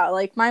 yeah.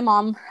 Like, my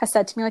mom has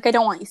said to me, like, I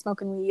don't want you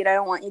smoking weed. I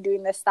don't want you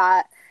doing this,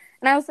 that.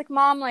 And I was like,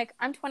 Mom, like,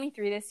 I'm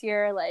 23 this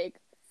year. Like,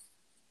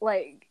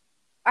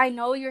 I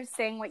know you're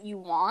saying what you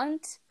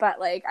want, but,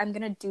 like, I'm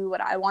going to do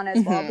what I want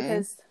as well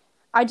because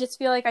I just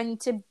feel like I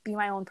need to be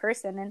my own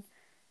person and,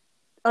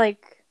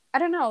 like, I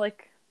don't know,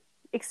 like,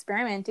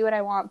 experiment, do what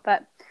I want.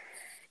 But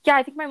yeah,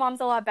 I think my mom's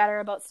a lot better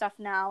about stuff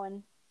now,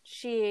 and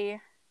she,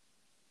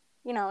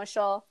 you know,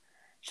 she'll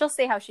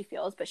say how she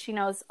feels, but she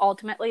knows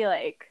ultimately,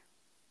 like,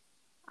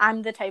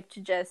 I'm the type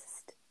to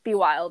just be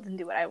wild and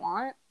do what I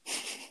want.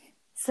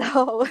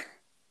 So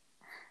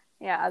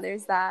yeah,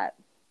 there's that.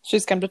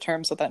 She's come to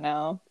terms with it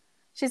now.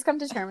 She's come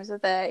to terms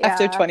with it, yeah.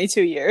 After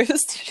 22 years,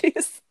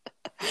 she's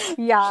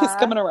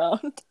coming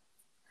around.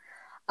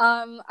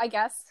 I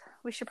guess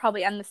we should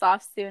probably end this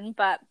off soon,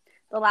 but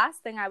the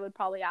last thing I would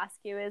probably ask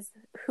you is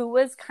who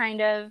was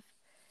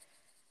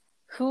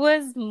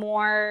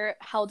more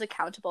held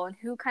accountable and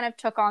who kind of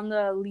took on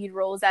the lead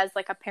roles as,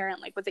 like, a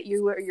parent? Like, was it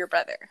you or your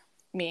brother?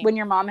 Me. When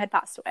your mom had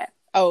passed away?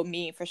 Oh,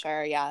 me, for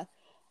sure, yeah.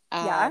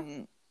 Yeah?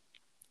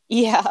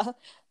 Yeah.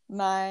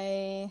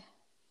 I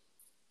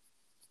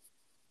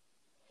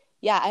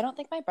don't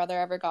think my brother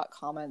ever got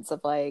comments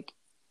of, like,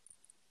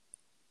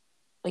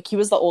 he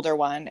was the older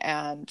one,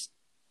 and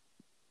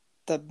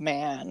the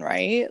man,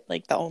 right?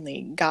 Like the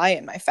only guy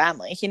in my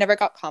family. He never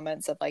got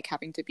comments of like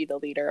having to be the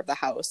leader of the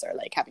house or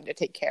like having to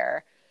take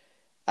care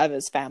of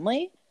his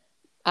family.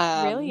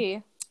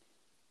 Really?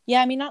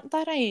 Yeah, I mean, not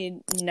that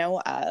I know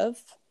of.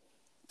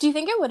 Do you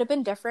think it would have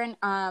been different?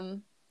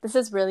 This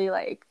is really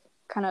like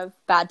kind of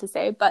bad to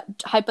say, but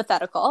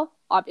hypothetical,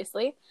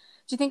 obviously.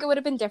 Do you think it would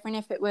have been different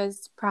if it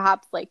was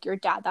perhaps like your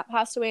dad that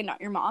passed away,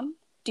 not your mom?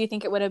 Do you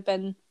think it would have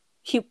been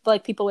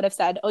like people would have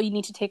said, "Oh, you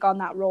need to take on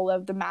that role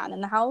of the man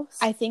in the house"?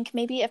 I think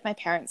maybe if my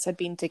parents had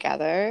been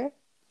together,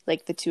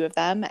 like the two of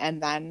them,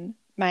 and then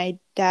my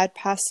dad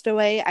passed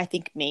away, I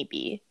think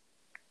maybe.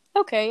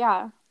 Okay,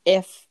 yeah.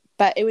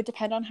 But it would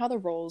depend on how the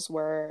roles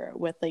were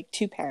with like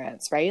two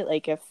parents, right?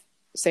 Like if,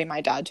 say,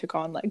 my dad took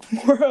on like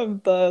more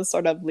of the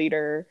sort of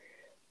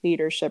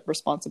leadership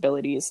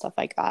responsibilities, stuff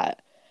like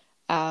that,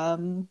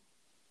 then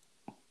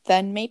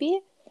maybe.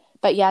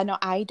 But yeah, no,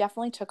 I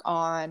definitely took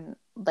on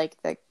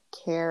like the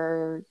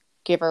caretaker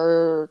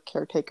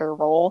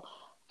role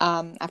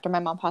after my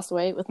mom passed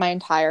away with my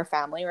entire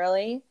family,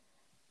 really.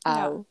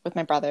 With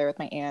my brother, with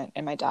my aunt,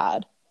 and my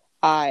dad.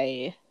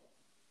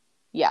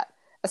 Yeah,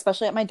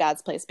 especially at my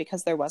dad's place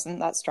because there wasn't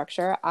that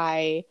structure.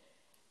 I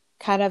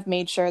kind of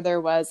made sure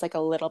there was like a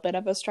little bit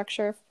of a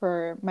structure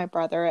for my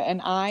brother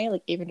and I,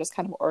 like even just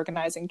kind of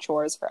organizing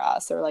chores for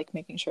us or like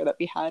making sure that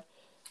we had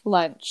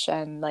lunch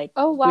and like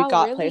Oh, wow, we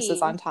got really?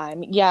 places on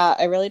time. Yeah,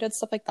 I really did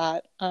stuff like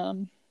that.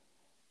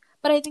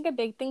 But I think a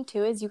big thing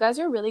too is you guys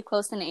are really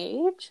close in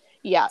age.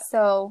 Yeah.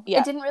 So Yeah.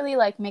 it didn't really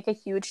like make a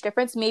huge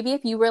difference. Maybe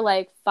if you were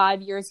like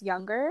 5 years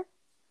younger,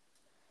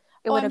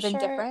 it would have been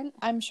different.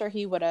 I'm sure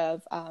he would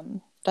have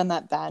done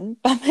that then.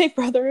 But my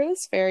brother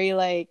is very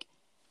like,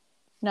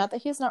 not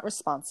that he's not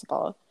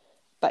responsible,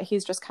 but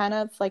he's just kind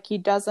of like, he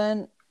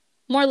doesn't.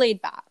 More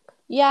laid back.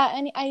 Yeah,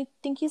 and I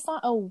think he's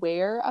not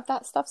aware of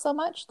that stuff so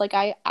much. Like,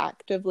 I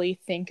actively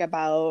think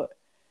about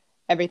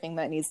everything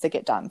that needs to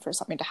get done for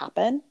something to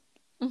happen.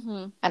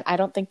 Mm-hmm. And I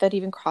don't think that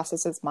even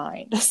crosses his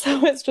mind.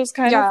 So it's just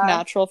kind of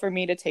natural for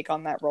me to take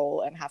on that role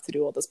and have to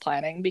do all this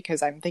planning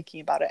because I'm thinking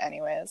about it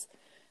anyways.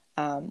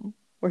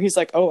 Where he's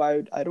like, oh,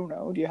 I don't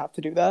know. Do you have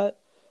to do that?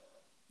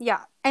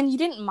 Yeah. And you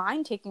didn't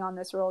mind taking on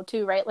this role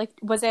too, right? Like,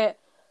 was it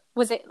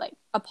like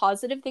a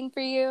positive thing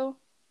for you?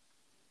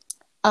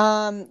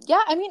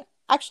 Yeah, I mean,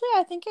 actually,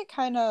 I think it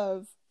kind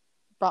of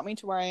brought me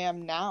to where I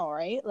am now,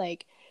 right?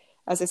 Like,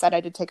 as I said,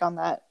 I did take on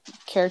that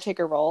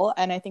caretaker role,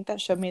 and I think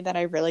that showed me that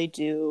I really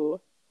do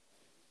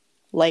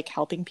like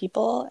helping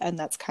people, and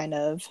that's kind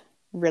of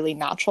really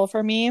natural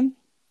for me.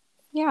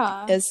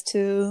 Yeah. Is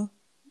to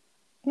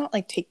not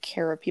like take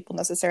care of people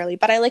necessarily,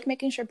 but I like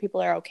making sure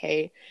people are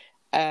okay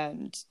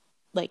and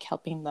like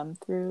helping them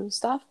through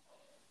stuff.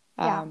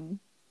 Yeah.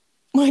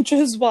 Which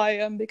is why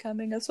I'm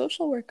becoming a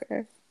social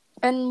worker.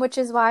 And which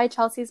is why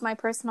Chelsea's my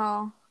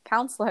personal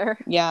counselor.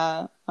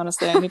 Yeah,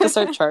 honestly, I need to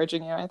start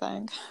charging you, I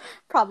think.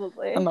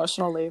 Probably.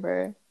 Emotional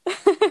labor.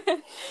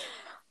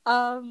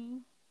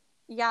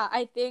 Yeah,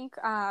 I think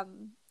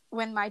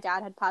when my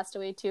dad had passed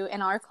away too,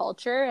 in our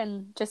culture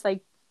and just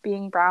like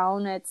being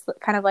brown, it's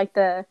kind of like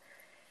the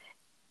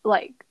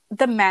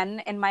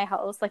men in my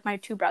house, like my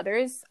two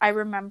brothers. I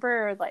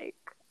remember like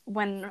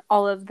when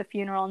all of the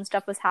funeral and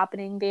stuff was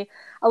happening,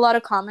 a lot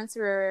of comments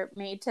were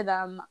made to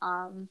them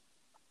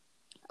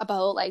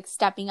about like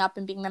stepping up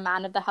and being the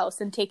man of the house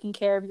and taking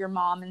care of your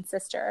mom and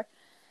sister.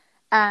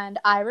 And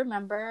I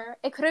remember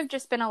it could have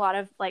just been a lot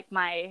of like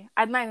my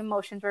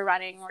emotions were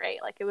running, right?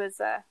 Like it was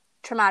a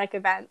traumatic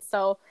event.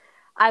 So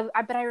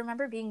but I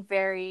remember being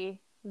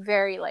very,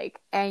 very like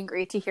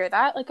angry to hear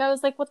that. Like I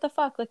was like, what the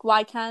fuck? Like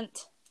why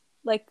can't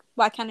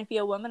it be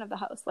a woman of the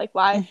house? Like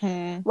why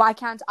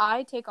can't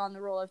I take on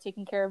the role of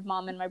taking care of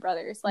mom and my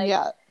brothers? Like,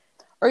 yeah.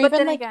 Or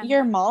even like again,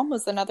 your mom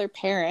was another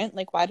parent.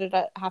 Like why did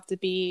it have to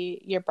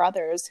be your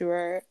brothers who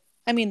are,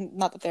 I mean,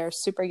 not that they're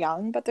super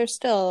young, but they're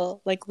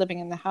still like living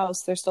in the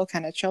house. They're still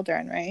kind of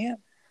children, right?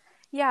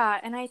 Yeah,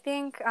 and I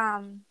think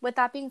with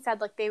that being said,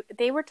 like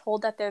they were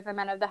told that they're the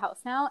men of the house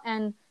now,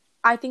 and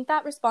I think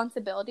that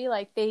responsibility,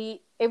 like I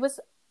think it was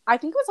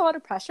a lot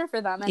of pressure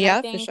for them. And yeah,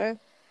 I think, for sure.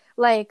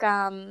 Like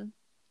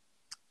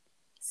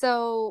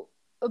so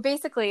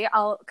basically,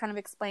 I'll kind of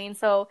explain.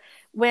 So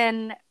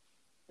when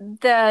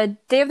the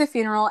day of the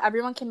funeral,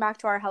 everyone came back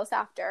to our house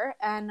after,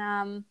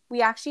 and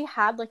we actually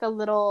had like a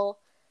little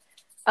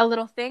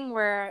thing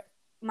where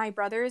my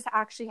brothers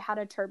actually had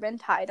a turban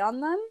tied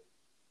on them,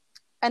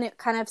 and it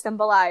kind of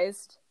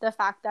symbolized the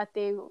fact that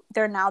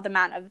they're now the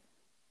men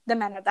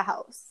of the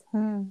house.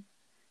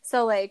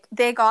 So like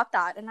they got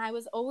that, and I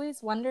was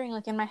always wondering,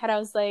 like in my head, I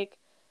was like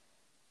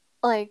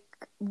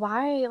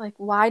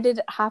why did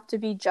it have to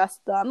be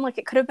just them? Like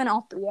it could have been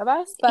all three of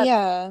us. But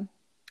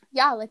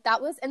yeah, like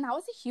that was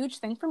a huge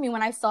thing for me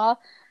when I saw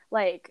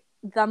like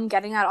them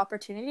getting that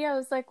opportunity. I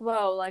was like,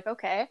 whoa, like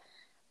okay.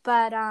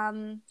 But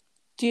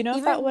do you know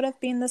if that would have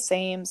been the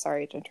same?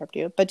 Sorry to interrupt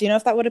you, but do you know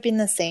if that would have been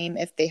the same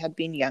if they had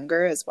been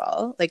younger as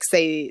well? Like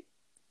say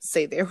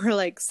they were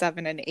like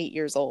 7 and 8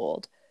 years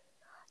old.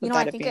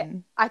 I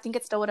think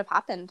it still would have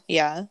happened.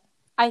 Yeah.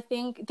 I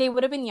think they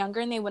would have been younger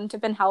and they wouldn't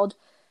have been held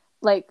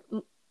like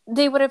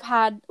they would have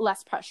had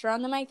less pressure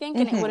on them, I think,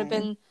 and it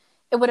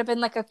would have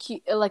been like a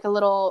cute, like a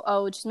little,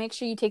 oh, just make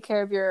sure you take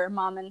care of your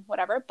mom and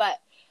whatever. But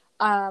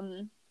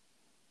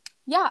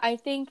yeah, I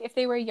think if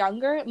they were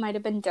younger, it might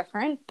have been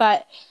different.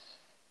 But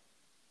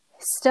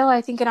still,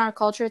 I think in our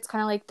culture, it's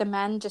kind of like the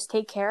men just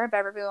take care of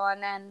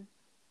everyone. And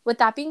with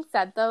that being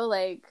said, though,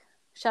 like,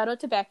 shout out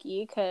to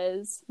Becky,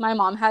 because my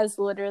mom has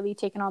literally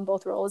taken on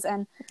both roles,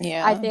 and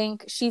I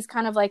think she's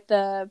kind of like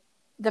the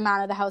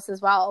man of the house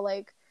as well.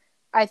 Like,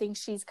 I think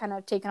she's kind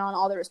of taken on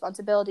all the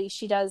responsibility.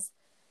 She does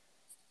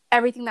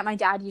everything that my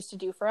dad used to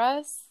do for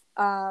us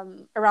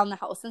around the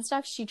house and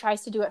stuff. She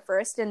tries to do it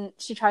first, and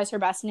she tries her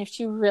best. And if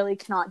she really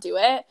cannot do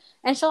it,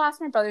 and she'll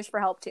ask my brothers for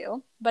help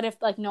too, but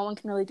if like no one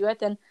can really do it,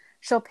 then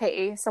she'll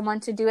pay someone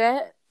to do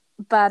it.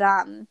 But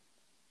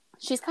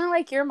she's kind of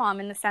like your mom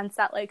in the sense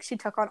that like she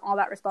took on all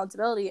that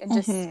responsibility and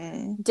just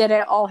did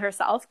it all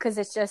herself, because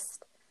it's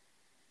just,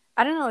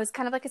 I don't know, it's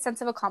kind of like a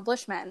sense of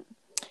accomplishment.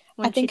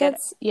 I think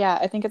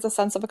it's a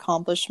sense of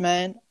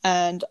accomplishment.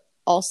 And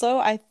also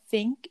I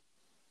think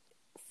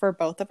for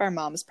both of our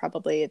moms,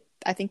 probably,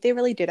 I think they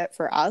really did it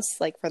for us,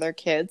 like for their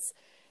kids,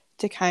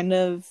 to kind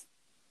of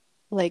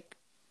like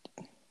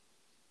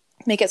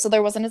make it so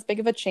there wasn't as big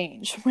of a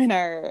change when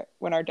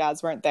our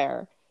dads weren't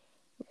there.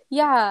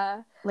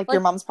 Yeah. Like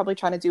your mom's probably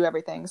trying to do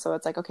everything, so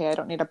it's like, okay, I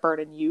don't need to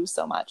burden you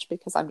so much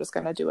because I'm just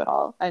going to do it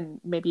all, and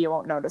maybe you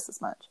won't notice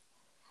as much.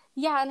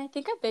 Yeah, and I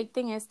think a big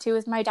thing is too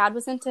is my dad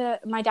was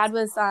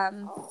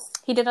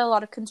he did a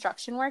lot of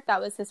construction work.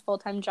 That was his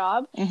full-time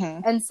job.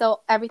 And so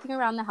everything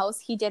around the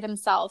house he did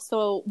himself.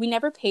 So we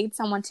never paid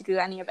someone to do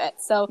any of it.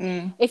 So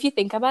if you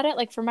think about it,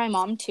 like for my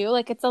mom too,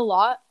 like it's a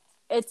lot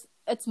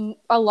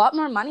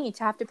more money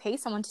to have to pay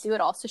someone to do it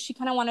all. So she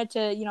kind of wanted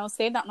to, you know,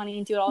 save that money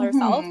and do it all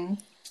herself.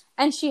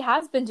 And she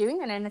has been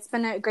doing it, and it's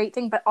been a great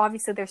thing. But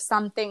obviously there's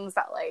some things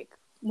that like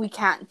we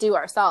can't do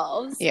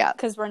ourselves. Yeah.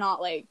 Because we're not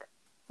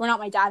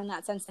my dad in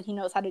that sense that he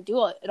knows how to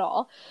do it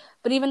all.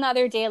 But even the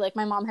other day, like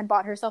my mom had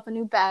bought herself a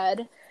new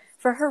bed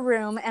for her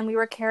room, and we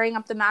were carrying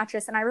up the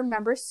mattress, and I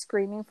remember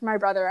screaming for my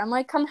brother. I'm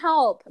like, come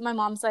help. And my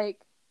mom's like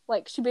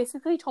she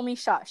basically told me,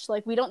 shush,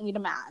 like we don't need a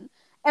man.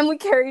 And we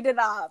carried it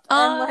up.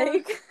 And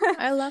like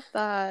I love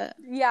that.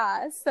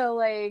 Yeah. So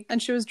like,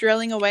 and she was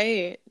drilling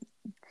away,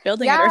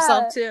 building it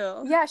herself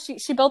too. Yeah,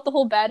 she built the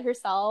whole bed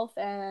herself.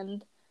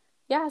 And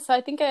yeah, so I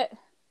think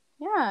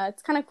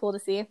it's kind of cool to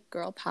see.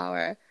 Girl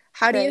power.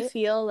 How do you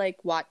feel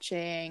like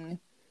watching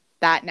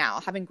that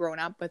now, having grown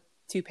up with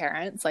two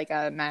parents, like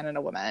a man and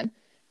a woman?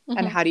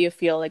 And how do you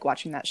feel like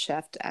watching that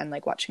shift and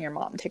like watching your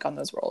mom take on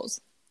those roles?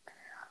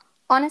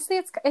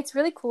 Honestly, it's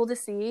really cool to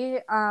see.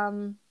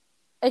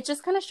 It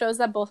just kind of shows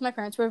that both my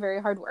parents were very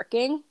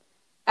hardworking,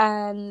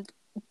 and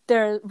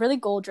they're really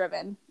goal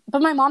driven.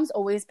 But my mom's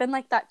always been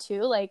like that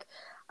too. Like,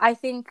 I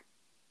think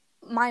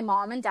my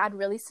mom and dad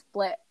really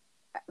split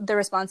the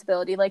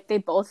responsibility. Like, they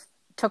both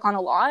took on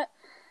a lot.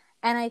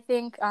 And I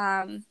think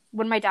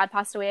when my dad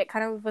passed away, it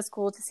kind of was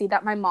cool to see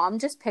that my mom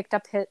just picked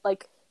up the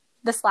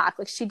slack.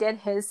 Like, she did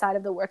his side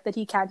of the work that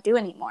he can't do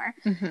anymore.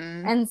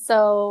 And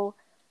so,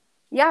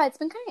 yeah, it's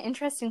been kind of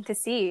interesting to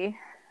see.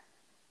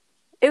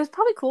 It was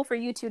probably cool for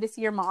you, too, to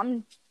see your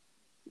mom,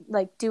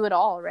 like, do it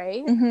all,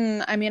 right?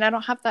 I mean, I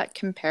don't have that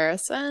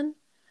comparison.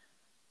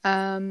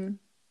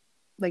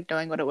 Like,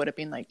 knowing what it would have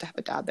been like to have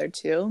a dad there,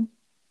 too.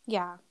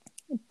 Yeah.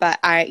 But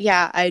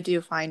I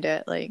do find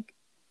it, like,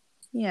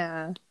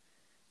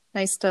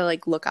 nice to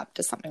like look up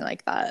to something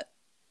like that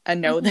and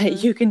know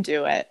that you can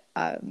do it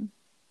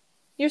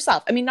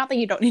yourself. I mean, not that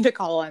you don't need to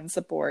call on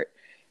support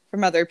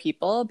from other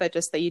people, but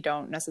just that you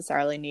don't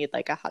necessarily need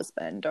like a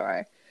husband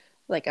or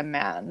like a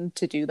man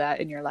to do that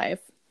in your life.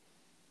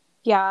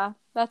 Yeah,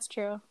 that's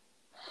true.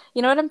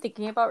 You know what I'm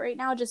thinking about right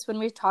now, just when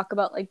we talk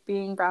about like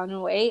being brown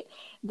and white?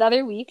 The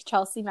other week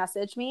Chelsea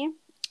messaged me,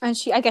 and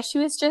I guess she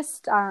was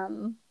just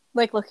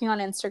like looking on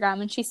Instagram,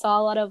 and she saw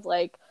a lot of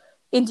like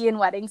Indian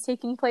weddings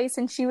taking place,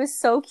 and she was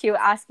so cute,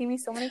 asking me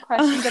so many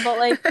questions about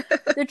like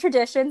the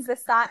traditions,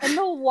 this, that. And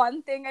the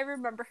one thing I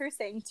remember her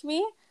saying to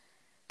me,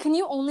 can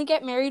you only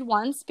get married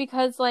once?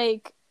 Because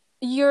like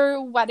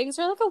your weddings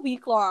are like a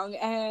week long,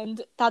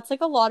 and that's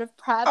like a lot of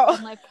prep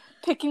and like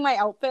picking my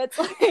outfits.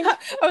 Like, I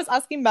was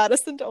asking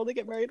Madison to only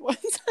get married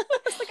once. I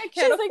was like, I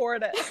can't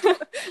afford it.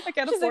 I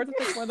can't afford to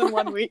take more than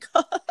 1 week.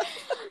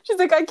 She's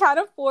like, I can't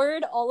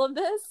afford all of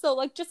this, so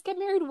like just get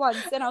married once.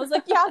 And I was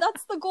like, yeah,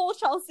 that's the goal,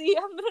 Chelsea.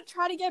 I'm gonna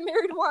try to get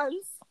married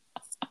once.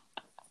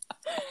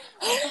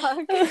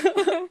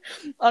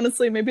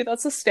 Honestly, maybe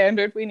that's a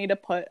standard we need to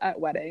put at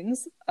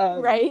weddings,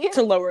 right?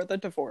 To lower the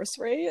divorce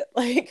rate.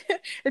 Like,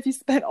 if you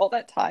spend all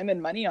that time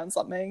and money on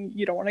something,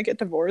 you don't want to get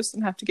divorced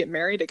and have to get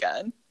married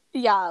again.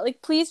 Yeah,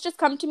 like, please just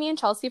come to me and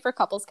Chelsea for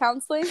couples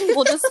counseling.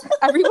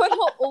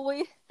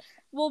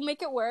 We'll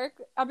make it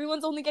work.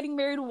 Everyone's only getting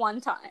married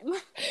one time.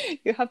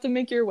 You have to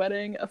make your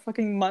wedding a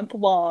fucking month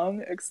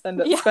long,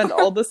 spend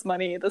all this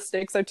money. The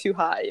stakes are too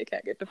high. You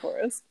can't get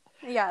divorced.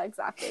 Yeah,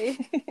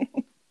 exactly.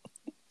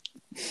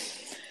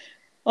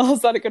 Well,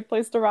 is that a good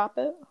place to wrap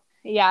it?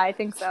 Yeah, I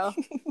think so.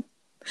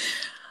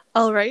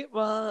 All right.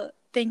 Well,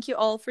 thank you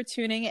all for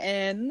tuning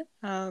in.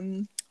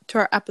 to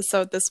our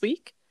episode this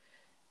week.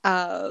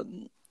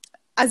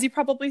 As you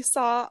probably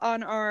saw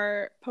on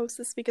our post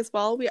this week as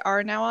well, we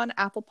are now on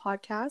Apple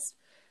Podcasts.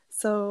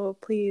 So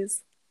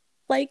please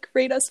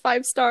rate us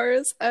 5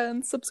 stars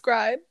and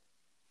subscribe.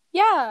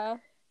 Yeah.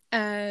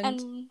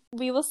 And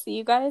we will see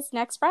you guys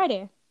next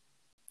Friday.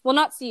 Well,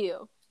 not see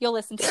you. You'll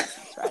listen to us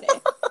next Friday.